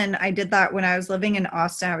again, I did that when I was living in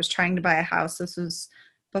Austin. I was trying to buy a house. This was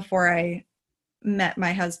before I met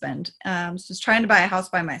my husband. So I was trying to buy a house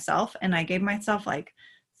by myself, and I gave myself like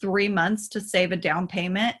 3 months to save a down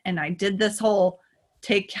payment. And I did this whole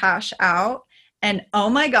take cash out, and oh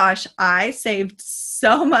my gosh, I saved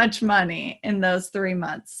so much money in those 3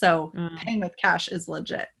 months. So paying with cash is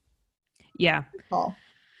legit. Yeah. Oh,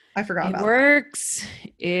 I forgot about it. Works.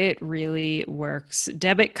 It really works.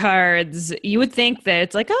 Debit cards, you would think that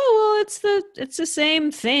it's like, oh, well, it's the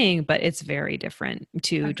same thing, but it's very different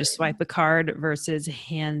to just swipe a card versus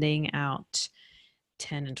handing out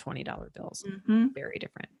 $10 and $20 bills. Mm-hmm. Very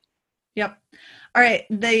different. Yep. All right.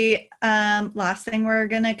 The last thing we're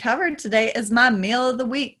going to cover today is my meal of the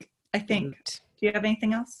week, I think. Do you have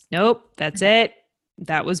anything else? Nope. That's it.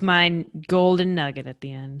 That was my golden nugget at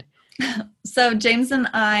the end. So James and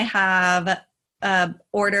I have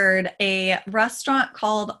ordered a restaurant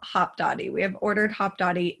called Hop Dottie. We have ordered Hop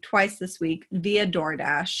Dottie twice this week via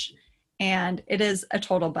DoorDash, and it is a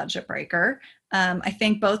total budget breaker. I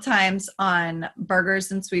think both times on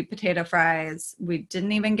burgers and sweet potato fries, we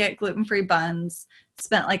didn't even get gluten-free buns.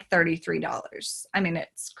 spent like $33. I mean,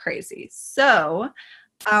 it's crazy. So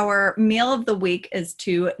our meal of the week is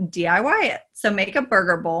to DIY it. So make a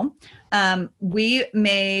burger bowl. We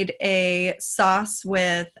made a sauce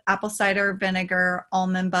with apple cider vinegar,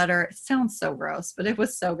 almond butter. It sounds so gross, but it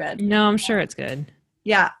was so good. No, I'm sure it's good.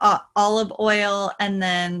 Yeah, olive oil and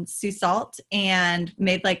then sea salt, and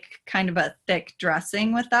made like kind of a thick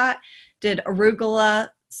dressing with that. Did arugula,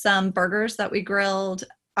 some burgers that we grilled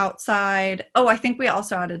outside. Oh, I think we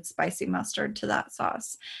also added spicy mustard to that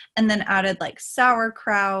sauce, and then added like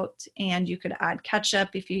sauerkraut, and you could add ketchup.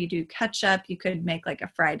 If you do ketchup, you could make like a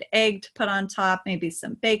fried egg to put on top, maybe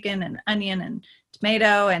some bacon and onion and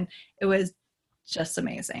tomato, and it was just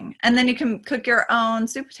amazing. And then you can cook your own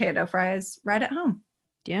sweet potato fries right at home.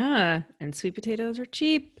 Yeah, and sweet potatoes are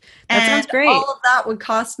cheap. That sounds great. All of that would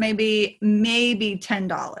cost maybe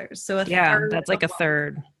 $10. So that's like a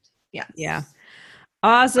third. Yeah. Yeah.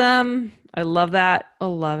 Awesome. I love that. I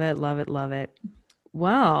love it. Love it. Love it.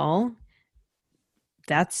 Well,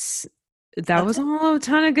 that was a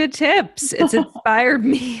ton of good tips. It's inspired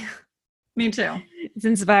me. Me too. It's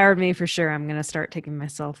inspired me for sure. I'm going to start taking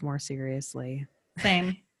myself more seriously.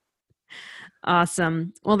 Same.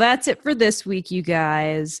 Awesome. Well, that's it for this week, you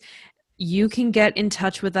guys. You can get in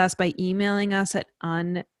touch with us by emailing us at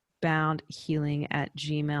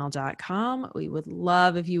unboundhealing@gmail.com. We would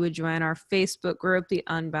love if you would join our Facebook group, the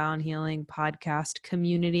Unbound Healing Podcast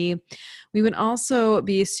Community. We would also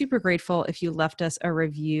be super grateful if you left us a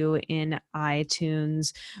review in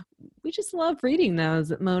iTunes. We just love reading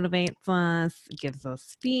those. It motivates us, it gives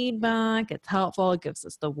us feedback, it's helpful, it gives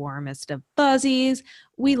us the warmest of fuzzies.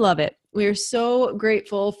 We love it. We are so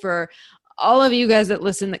grateful for all of you guys that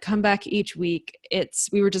listen, that come back each week.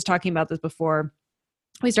 We were just talking about this before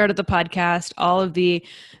we started the podcast, all of the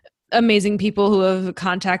amazing people who have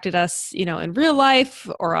contacted us, in real life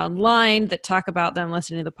or online, that talk about them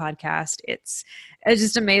listening to the podcast. It's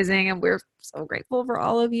just amazing. And we're so grateful for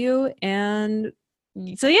all of you. And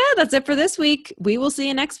so, yeah, that's it for this week. We will see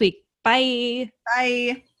you next week. Bye.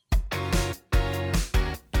 Bye.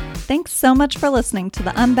 Thanks so much for listening to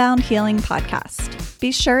the Unbound Healing Podcast.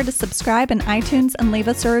 Be sure to subscribe in iTunes and leave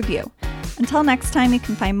us a review. Until next time, you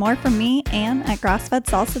can find more from me, Anne, at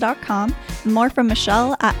grassfedsalsa.com, and more from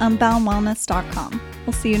Michelle at unboundwellness.com.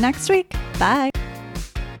 We'll see you next week. Bye.